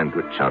got a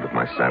sandwich out of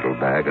my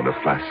saddlebag and a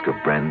flask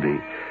of brandy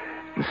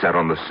and sat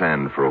on the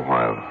sand for a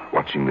while,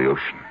 watching the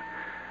ocean.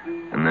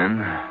 And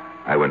then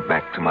I went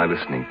back to my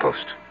listening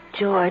post.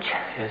 George.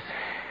 Yes?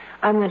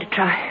 I'm going to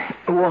try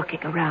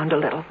walking around a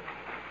little.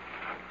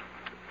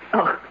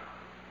 Oh,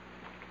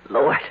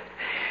 Lord.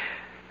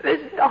 This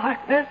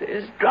darkness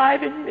is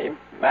driving me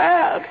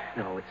mad.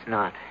 No, it's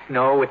not.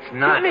 No, it's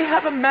not. Let me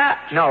have a match.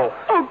 No.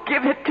 Oh,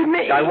 give it to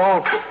me. I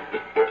won't.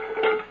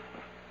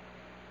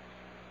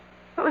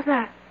 What was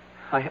that?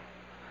 I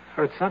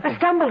heard something. I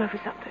stumbled over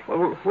something.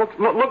 Well,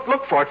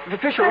 look for it. The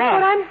fish are That's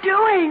on. what I'm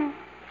doing.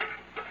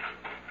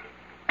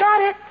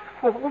 Got it.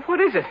 Well, what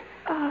is it?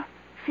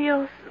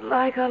 Feels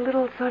like a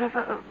little sort of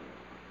a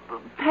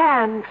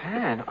pan.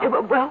 Pan?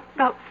 Well,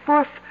 about 4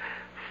 or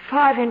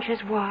 5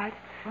 inches wide.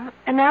 What?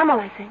 Enamel,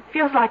 I think.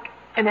 Feels like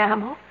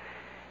enamel.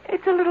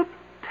 It's a little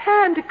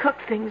pan to cook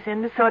things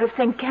in, the sort of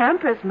thing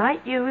campers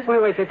might use.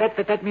 Wait.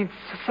 That means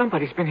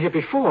somebody's been here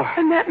before.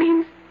 And that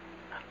means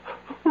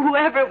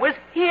whoever was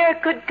here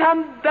could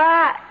come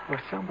back. Well,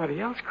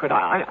 somebody else could.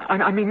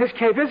 I mean, this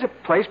cave is a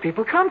place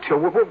people come to.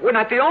 We're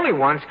not the only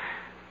ones.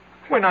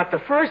 We're not the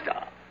first.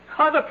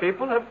 Other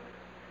people have...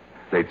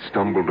 They'd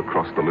stumbled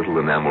across the little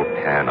enamel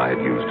pan I had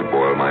used to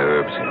boil my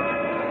herbs in.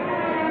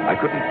 I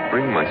couldn't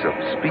bring myself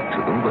to speak to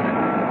them, but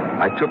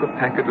I took a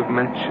packet of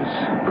matches,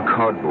 the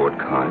cardboard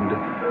kind,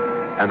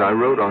 and I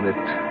wrote on it,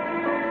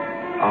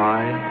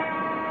 "I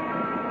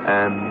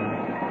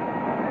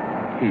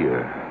am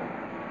here."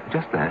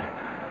 Just that.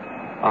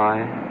 I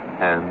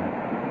am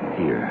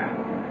here.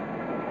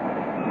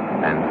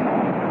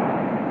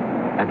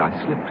 And I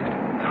slipped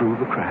it through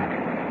the crack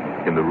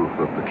in the roof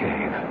of the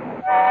cave.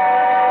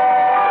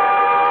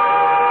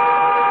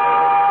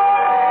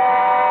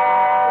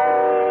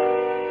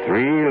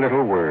 Three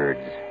little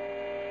words.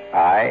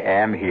 I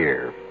am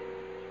here.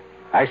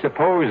 I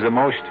suppose the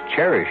most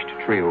cherished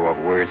trio of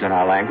words in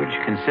our language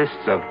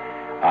consists of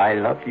I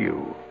love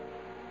you.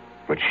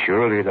 But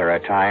surely there are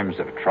times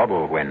of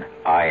trouble when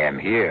I am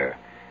here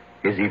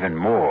is even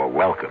more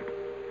welcome.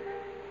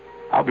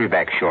 I'll be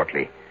back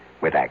shortly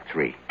with Act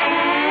 3.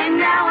 And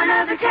now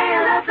another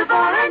tale of the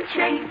ball and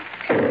chain.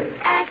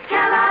 At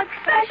Kellogg's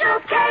Special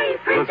K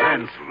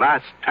presents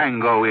Last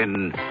Tango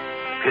in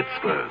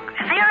Pittsburgh.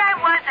 There I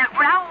was at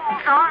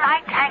Raoul's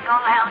All-Night Tango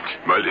Lounge.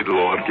 My little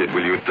orchid,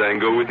 will you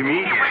tango with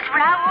me? It was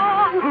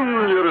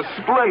Raoul. You're a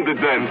splendid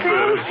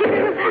dancer. Thank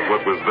you. But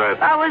what was that?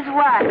 I was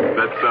what?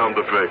 That sound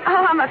effect.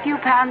 Oh, I'm a few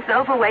pounds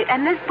overweight,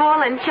 and this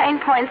ball and chain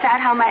points out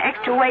how my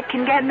extra weight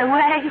can get in the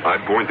way.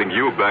 I'm pointing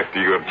you back to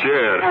your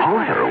chair.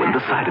 Our heroine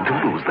decided to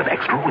lose that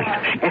extra weight.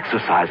 She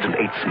exercised and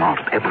ate smart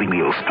at every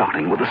meal,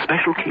 starting with a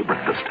Special K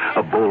breakfast.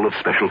 A bowl of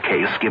Special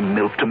K, skim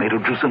milk, tomato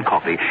juice, and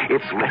coffee.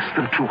 It's less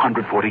than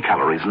 240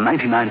 calories,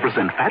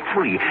 99%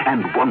 fat-free,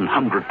 and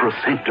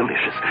 100%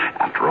 delicious.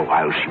 After a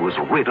while, she was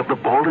rid of the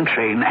ball and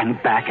chain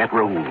and back at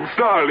Raoul's.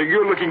 Darling,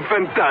 you're looking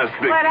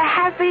fantastic. What a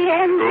happy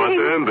ending.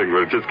 What ending?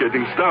 We're just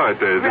getting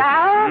started.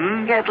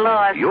 Raoul, get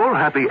lost. Your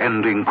happy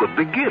ending could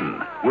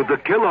begin with the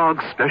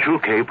Kellogg's Special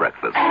K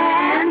breakfast.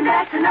 And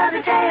that's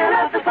another tale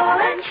of the ball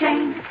and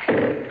chain.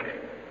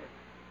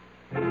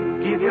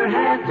 Give your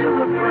hand to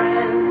a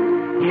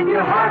friend. Give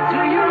your heart to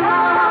your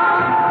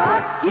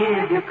heart.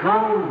 Give your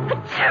cold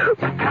to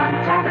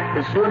contact.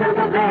 The sooner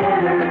the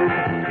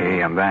better.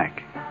 Hey, I'm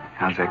back.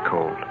 How's that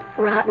cold?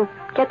 Rotten.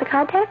 Get the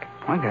contact?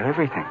 I got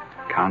everything.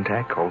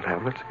 Contact, cold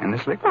tablets, and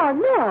this liquid. Oh,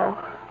 no.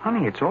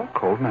 Honey, it's all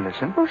cold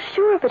medicine. Well,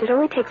 sure, but it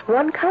only takes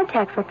one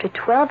contact for up to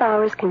 12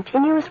 hours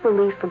continuous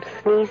relief from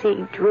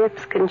sneezing,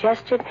 drips,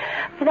 congestion.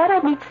 For that,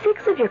 I'd need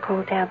 6 of your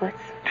cold tablets.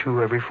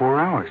 2 every 4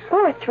 hours.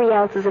 Or 3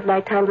 ounces of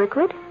nighttime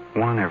liquid.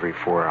 1 every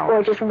 4 hours.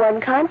 Or just 1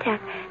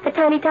 contact. The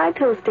tiny Tide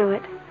pills do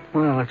it.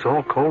 Well, it's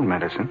all cold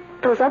medicine.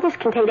 Those others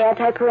contain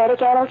antipyretic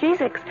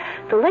analgesics.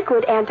 The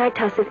liquid,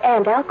 antitussive,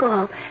 and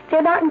alcohol.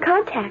 They're not in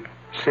contact.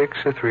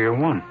 6 or 3 or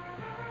 1.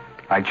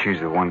 I'd choose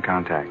the 1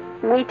 contact.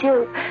 Me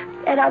too.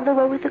 And I'm the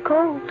one with the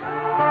cold. Give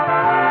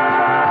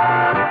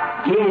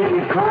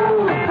your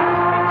cold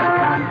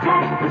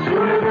contact. The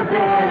sooner the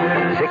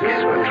better. 6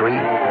 or 3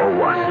 or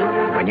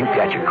 1. When you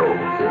catch a cold,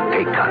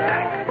 take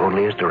contact.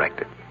 Only as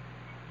directed.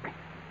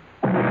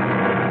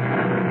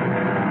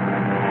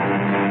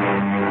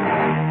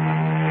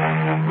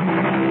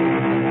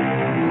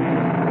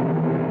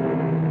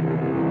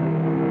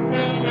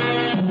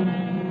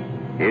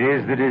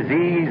 the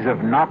disease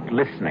of not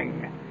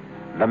listening,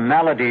 the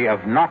malady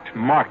of not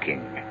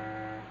marking,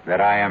 that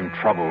I am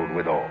troubled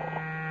withal.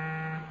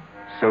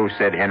 So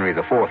said Henry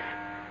IV,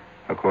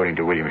 according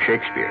to William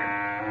Shakespeare.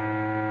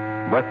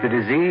 But the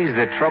disease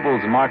that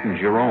troubles Martin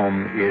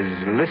Jerome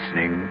is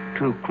listening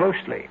too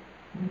closely,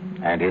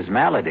 and his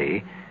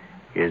malady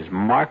is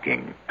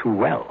marking too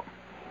well.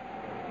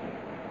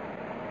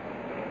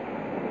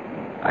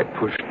 I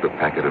pushed the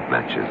packet of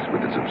matches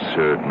with its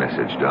absurd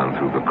message down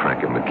through the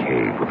crack in the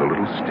cave with a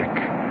little stick.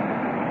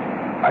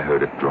 I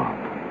heard it drop.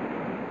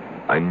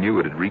 I knew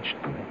it had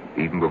reached them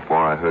even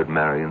before I heard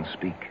Marion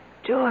speak.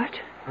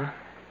 George. Huh?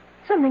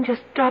 Something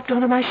just dropped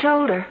onto my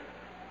shoulder.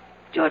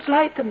 George,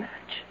 light the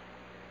match.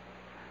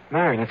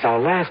 Marion, it's our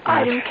last match.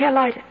 I don't care,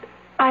 light it.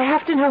 I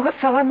have to know what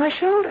fell on my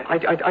shoulder. I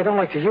don't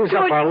like to use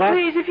George, up our last...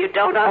 please, if you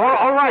don't...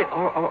 All right.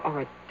 All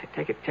right.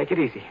 Take it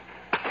easy.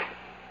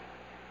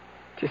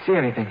 Do you see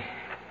anything?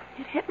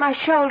 It hit my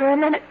shoulder,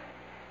 and then it...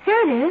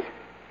 Here it is.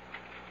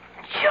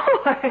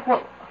 George!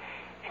 Well,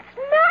 it's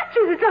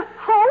matches. It's a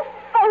whole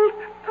fold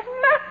of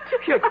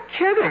matches. You're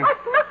kidding.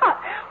 I'm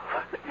not.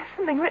 There's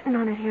something written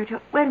on it here,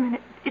 George. Wait a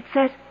minute. It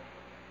says,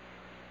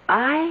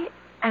 I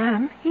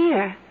am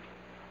here.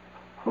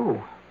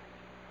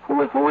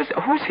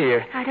 Who's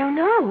here? I don't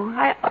know.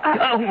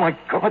 Oh, my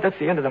God, that's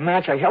the end of the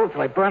match. I held it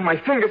till I burned my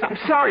fingers. I'm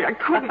sorry, I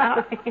couldn't.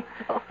 It's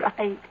all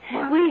right.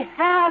 What? We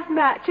have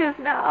matches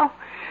now.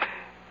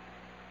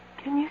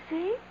 Can you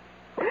see?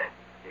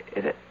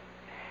 It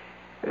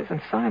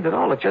isn't signed at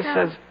all. It just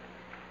says,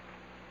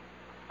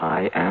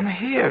 I am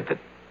here.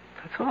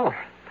 That's all.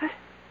 But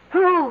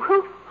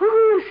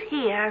who's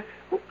here?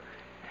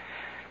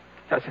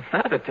 Doesn't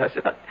matter, does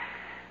it?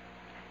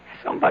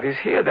 Somebody's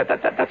here.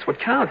 That's what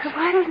counts.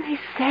 Why doesn't he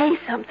say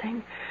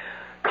something?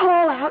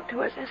 Call out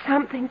to us or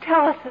something.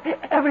 Tell us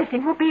that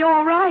everything will be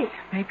all right.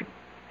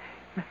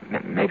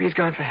 Maybe he's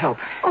gone for help.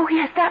 Oh,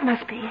 yes, that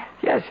must be it.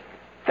 Yes,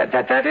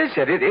 that is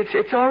it.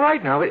 It's all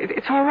right now.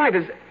 It's all right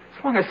as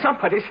long as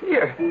somebody's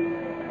here.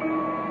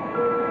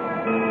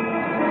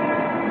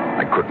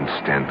 I couldn't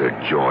stand their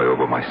joy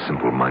over my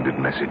simple-minded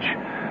message.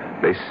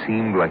 They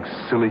seemed like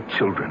silly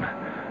children,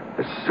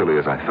 as silly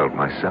as I felt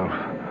myself.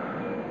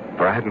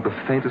 For I hadn't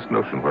the faintest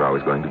notion what I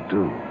was going to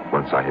do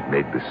once I had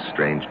made this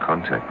strange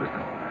contact with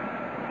them.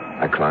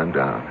 I climbed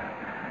down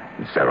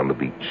and sat on the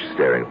beach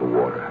staring at the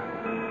water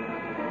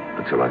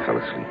until I fell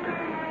asleep.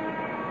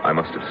 I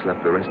must have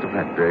slept the rest of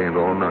that day and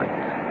all night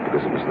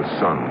because it was the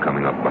sun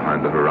coming up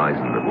behind the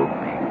horizon that woke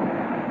me.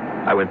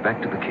 I went back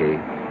to the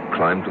cave,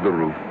 climbed to the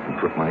roof, and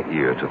put my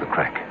ear to the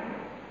crack.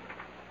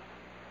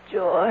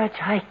 George,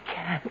 I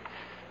can't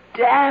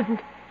stand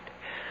it.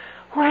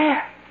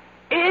 Where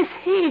is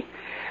he?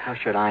 How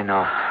should I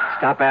know?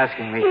 Stop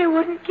asking me. He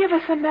wouldn't give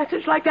us a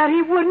message like that.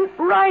 He wouldn't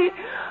write,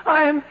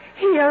 I am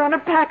here on a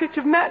package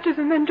of matches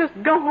and then just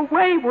go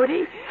away, would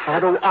he? How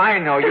do I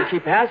know? You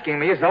keep asking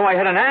me as though I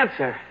had an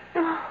answer.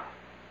 Oh,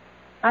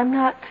 I'm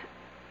not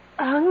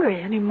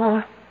hungry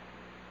anymore.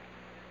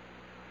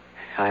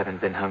 I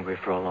haven't been hungry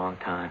for a long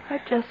time. I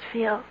just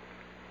feel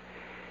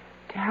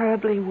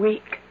terribly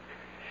weak.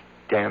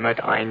 Damn it,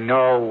 I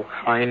know.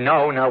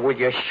 Now, will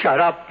you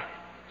shut up?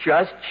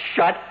 Just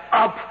shut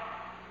up.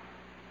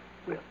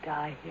 We'll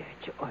die here,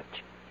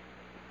 George.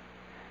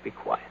 Be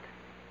quiet.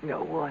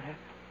 No water.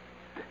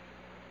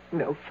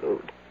 No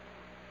food.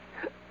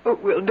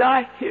 We'll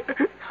die here.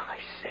 I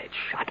said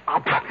shut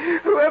up.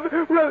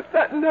 Whoever wrote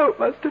that note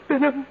must have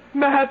been a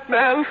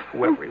madman.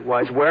 Wherever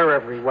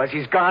he was,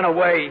 he's gone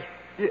away.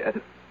 Yes.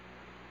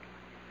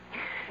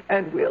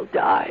 And we'll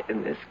die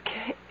in this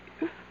cave.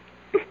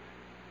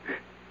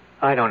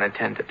 I don't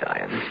intend to die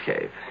in this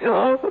cave.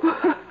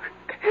 Oh.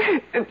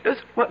 And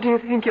just what do you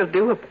think you'll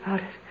do about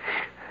it?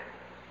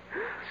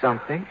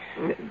 Something.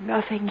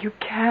 Nothing you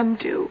can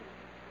do.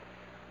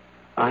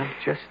 I'm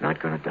just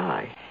not going to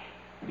die.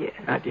 Yes.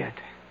 Not yet.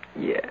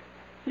 Yes,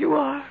 you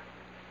are.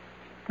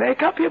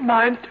 Make up your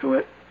mind to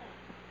it.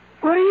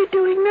 What are you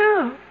doing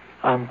now?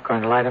 I'm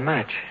going to light a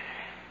match.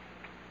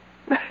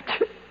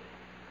 Matches?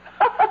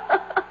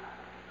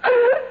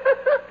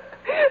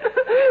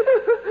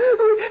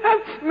 We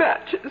have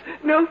matches.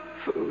 No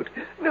food.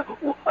 No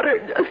water.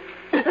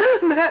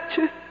 Just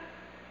matches.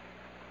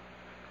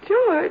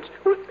 George.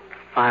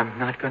 I'm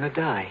not going to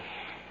die.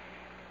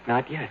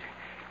 Not yet.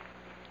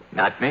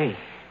 Not me.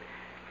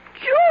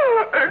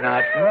 George!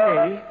 Not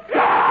me.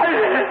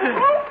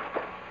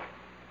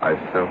 I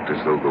felt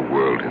as though the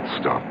world had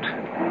stopped.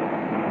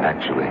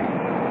 Actually,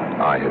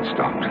 I had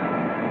stopped.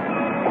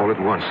 All at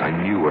once, I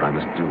knew what I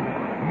must do.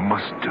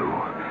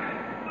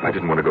 I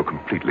didn't want to go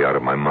completely out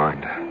of my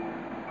mind.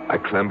 I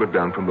clambered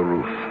down from the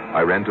roof.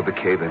 I ran to the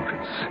cave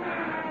entrance.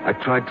 I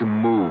tried to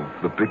move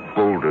the big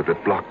boulder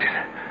that blocked it.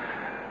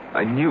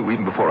 I knew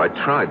even before I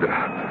tried that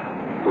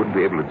I wouldn't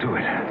be able to do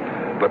it.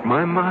 But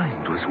my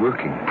mind was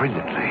working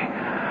brilliantly.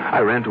 I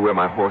ran to where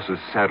my horse's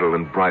saddle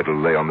and bridle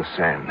lay on the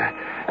sand.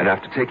 And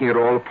after taking it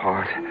all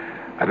apart,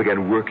 I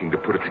began working to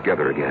put it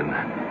together again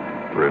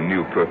for a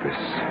new purpose.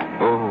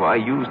 Oh, I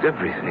used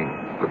everything.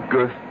 The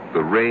girth,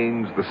 the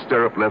reins, the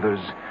stirrup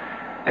leathers.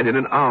 And in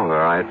an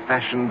hour, I had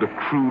fashioned a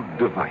crude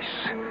device.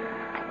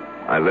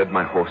 I led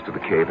my horse to the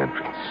cave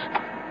entrance.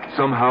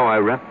 Somehow, I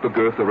wrapped the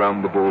girth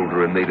around the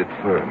boulder and made it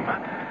firm.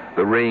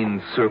 The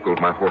reins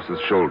circled my horse's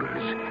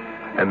shoulders.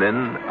 And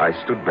then I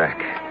stood back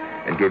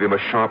and gave him a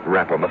sharp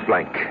rap on the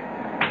flank.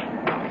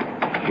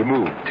 He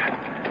moved.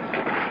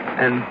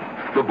 And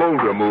the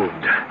boulder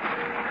moved.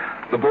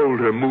 The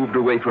boulder moved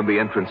away from the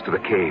entrance to the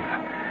cave.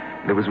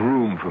 There was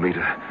room for me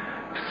to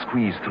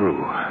squeeze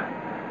through.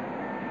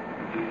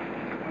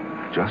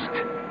 Just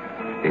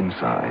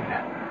inside,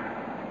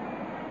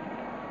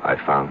 I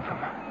found them.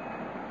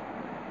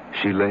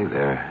 She lay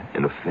there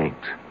in a faint.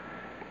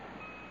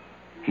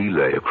 He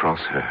lay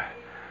across her.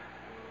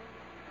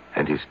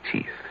 And his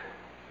teeth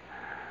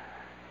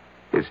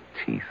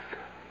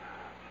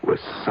were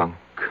sunk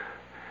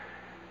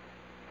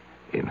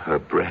in her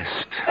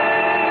breast.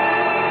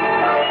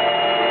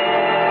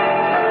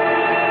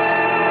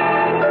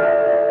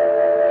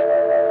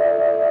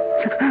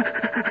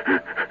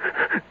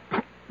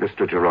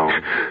 Mr.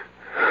 Jerome,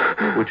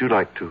 would you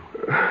like to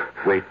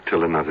wait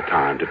till another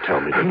time to tell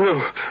me?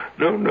 No.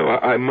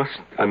 I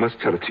must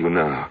tell it to you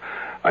now.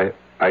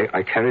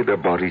 I carried their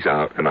bodies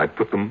out, and I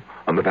put them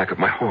on the back of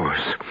my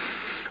horse.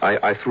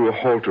 I threw a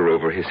halter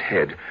over his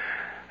head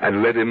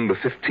and led him the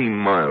 15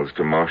 miles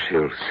to Marsh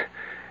Hills.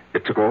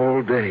 It took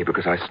all day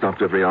because I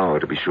stopped every hour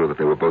to be sure that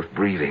they were both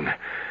breathing.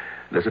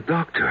 There's a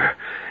doctor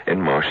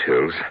in Marsh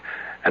Hills,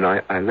 and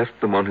I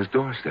left them on his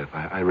doorstep.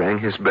 I rang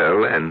his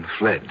bell and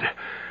fled.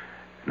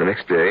 The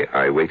next day,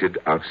 I waited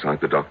outside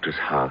the doctor's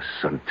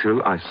house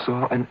until I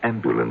saw an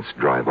ambulance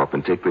drive up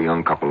and take the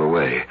young couple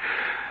away.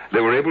 They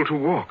were able to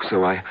walk,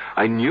 so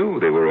I knew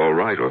they were all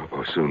right,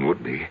 or soon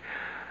would be.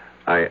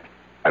 I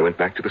went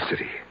back to the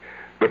city,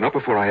 but not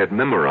before I had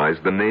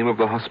memorized the name of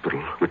the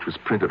hospital, which was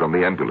printed on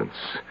the ambulance.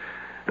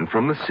 And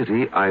from the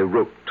city, I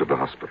wrote to the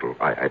hospital.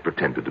 I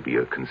pretended to be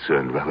a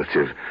concerned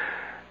relative.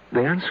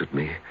 They answered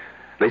me.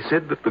 They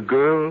said that the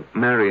girl,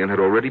 Marion, had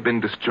already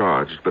been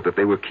discharged, but that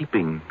they were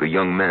keeping the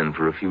young man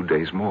for a few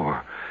days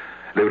more.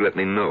 They would let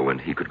me know when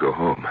he could go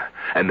home.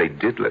 And they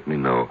did let me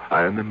know.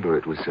 I remember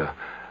it was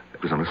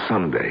on a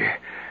Sunday.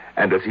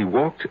 And as he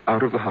walked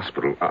out of the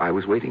hospital, I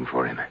was waiting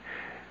for him.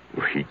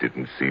 He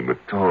didn't seem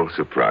at all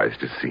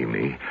surprised to see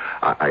me.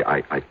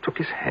 I took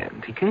his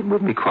hand. He came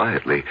with me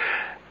quietly.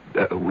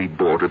 We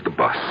boarded the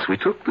bus. We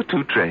took the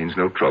 2 trains,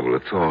 no trouble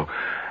at all.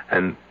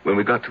 And when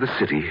we got to the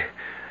city,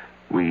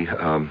 we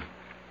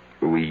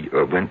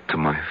went to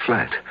my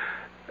flat.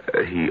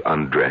 He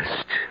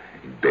undressed,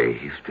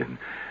 bathed, and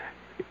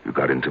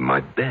got into my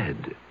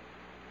bed.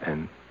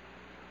 And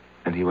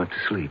he went to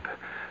sleep.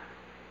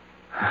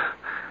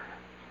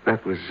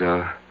 That was,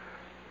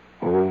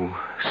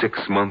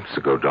 6 months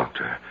ago,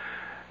 Doctor.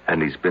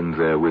 And he's been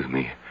there with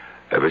me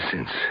ever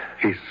since.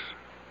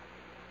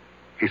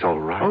 He's all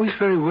right? Oh, he's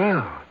very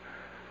well.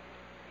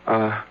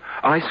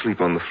 I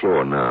sleep on the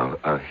floor now.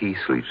 He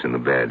sleeps in the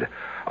bed.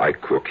 I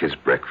cook his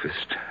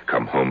breakfast,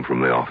 come home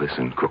from the office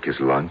and cook his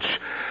lunch.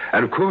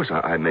 And, of course,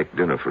 I make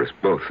dinner for us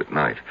both at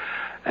night.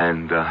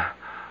 And,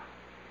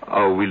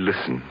 we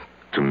listen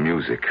to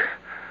music.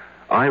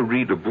 I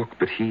read a book,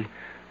 but he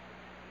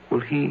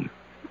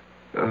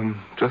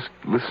just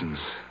listens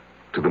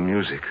to the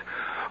music.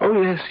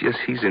 Oh, yes,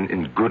 he's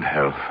in good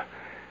health.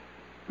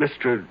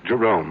 Mr.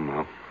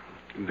 Jerome,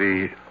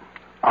 the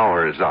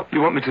hour is up.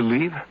 You want me to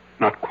leave?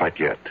 Not quite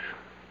yet.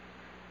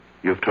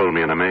 You've told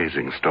me an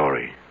amazing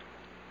story.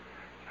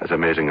 As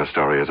amazing a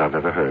story as I've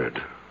ever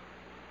heard.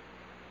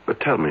 But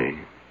tell me,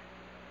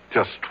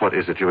 just what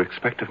is it you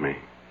expect of me?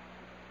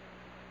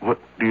 What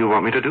do you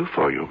want me to do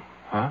for you?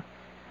 Huh?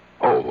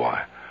 Oh,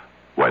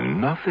 why,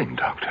 nothing,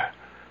 Doctor.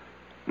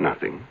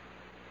 Nothing?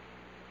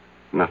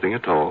 Nothing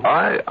at all?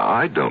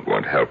 I don't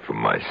want help for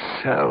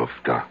myself,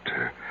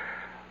 Doctor.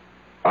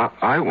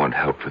 I want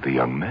help for the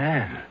young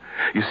man.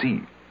 You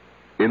see,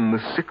 in the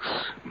 6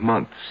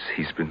 months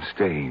he's been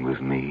staying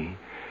with me,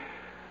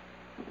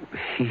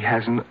 he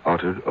hasn't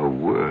uttered a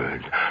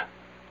word.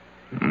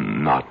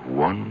 Not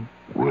one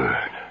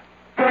word.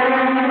 Go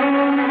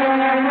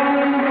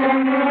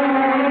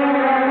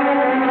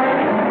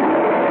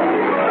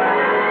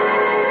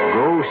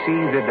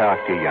see the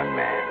doctor, young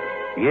man.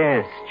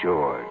 Yes,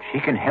 George, he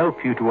can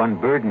help you to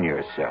unburden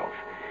yourself.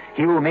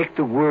 He will make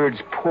the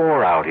words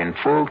pour out in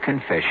full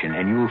confession,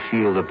 and you'll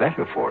feel the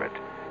better for it.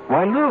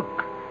 Why,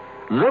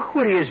 look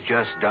what he has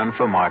just done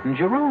for Martin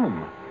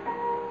Jerome.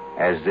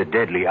 As the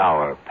deadly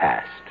hour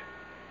passed.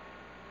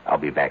 I'll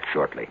be back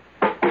shortly.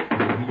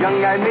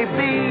 Young I may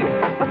be,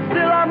 but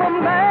still I'm a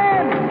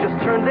man.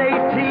 Just turned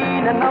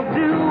 18 and I'll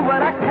do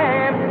what I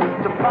can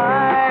to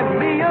find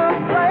me a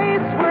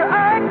place where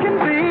I can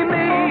be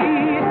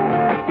me.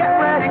 Get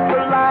ready for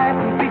life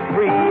and be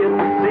free at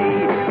the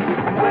sea.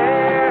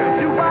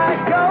 Where do I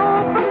go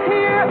from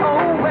here?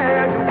 Oh,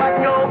 where do I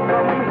go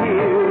from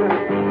here?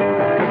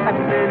 I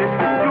finished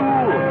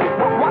school,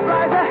 but what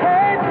lies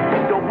ahead?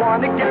 Don't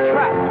want to get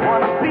trapped,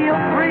 want to feel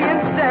free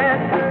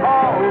instead.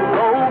 All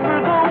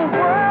over the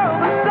world,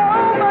 there's so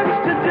much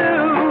to do.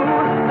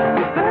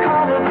 The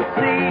call of the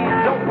sea,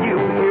 don't you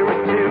hear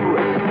it too?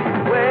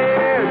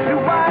 Where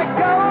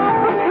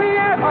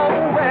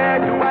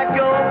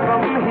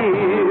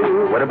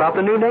about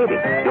the new Navy.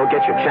 You'll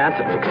get your chance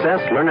at success,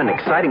 learn an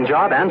exciting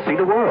job, and see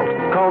the world.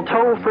 Call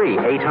toll-free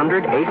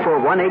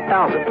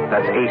 800-841-8000.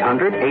 That's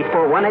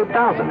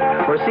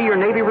 800-841-8000. Or see your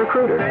Navy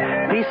recruiter.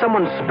 Be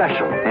someone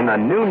special in the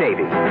new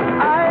Navy.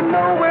 I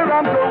know where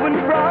I'm going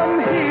from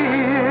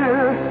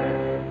here.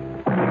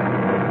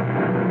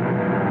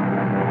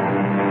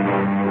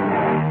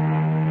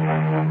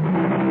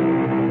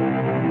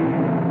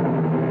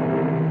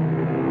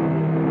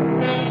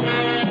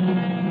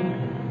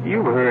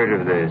 You've heard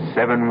of the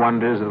 7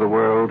 wonders of the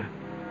world?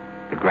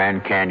 The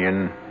Grand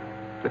Canyon,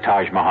 the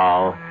Taj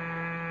Mahal,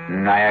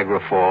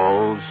 Niagara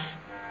Falls,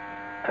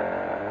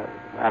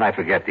 and I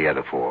forget the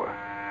other 4.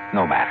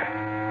 No matter.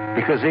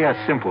 Because they are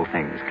simple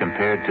things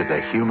compared to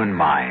the human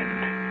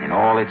mind in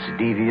all its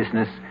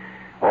deviousness,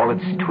 all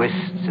its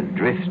twists and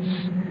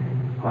drifts.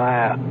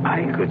 Why,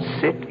 I could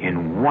sit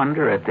in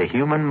wonder at the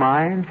human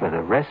mind for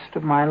the rest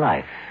of my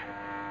life.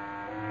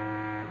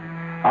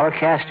 Our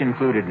cast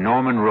included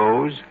Norman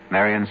Rose,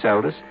 Marion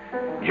Seldes,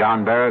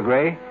 John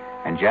Barragray,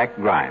 and Jack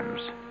Grimes.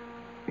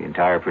 The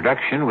entire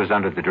production was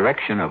under the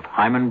direction of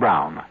Hyman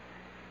Brown.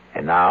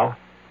 And now,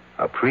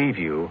 a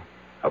preview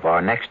of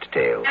our next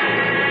tale.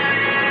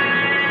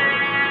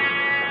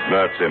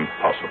 That's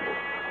impossible.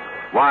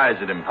 Why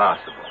is it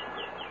impossible?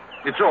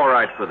 It's all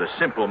right for the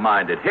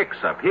simple-minded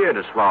hicks up here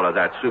to swallow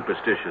that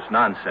superstitious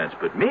nonsense,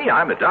 but me,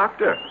 I'm a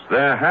doctor.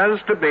 There has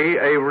to be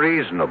a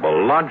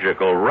reasonable,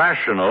 logical,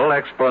 rational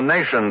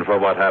explanation for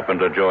what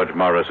happened to George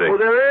Morrissey. Oh,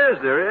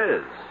 there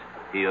is.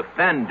 He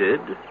offended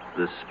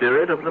the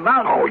spirit of the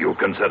mountain. Oh, you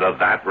consider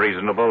that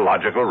reasonable,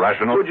 logical,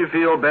 rational? Would you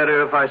feel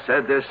better if I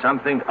said there's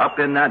something up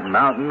in that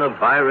mountain, a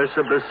virus,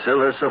 a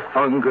bacillus, a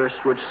fungus,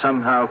 which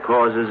somehow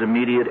causes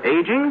immediate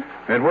aging?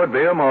 It would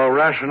be a more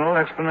rational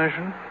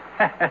explanation.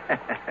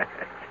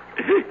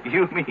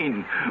 You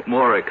mean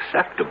more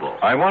acceptable?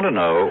 I want to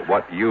know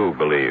what you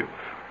believe.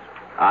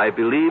 I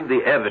believe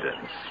the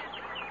evidence.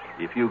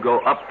 If you go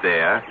up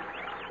there,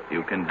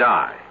 you can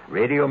die.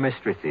 Radio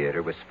Mystery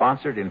Theater was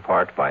sponsored in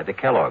part by the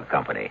Kellogg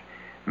Company,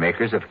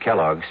 makers of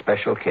Kellogg's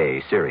Special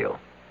K cereal.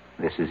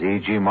 This is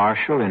E.G.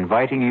 Marshall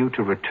inviting you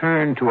to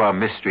return to our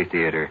Mystery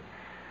Theater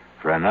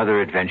for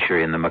another adventure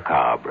in the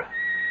macabre.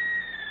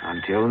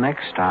 Until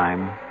next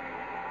time,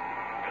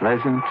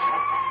 pleasant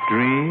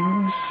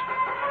dreams.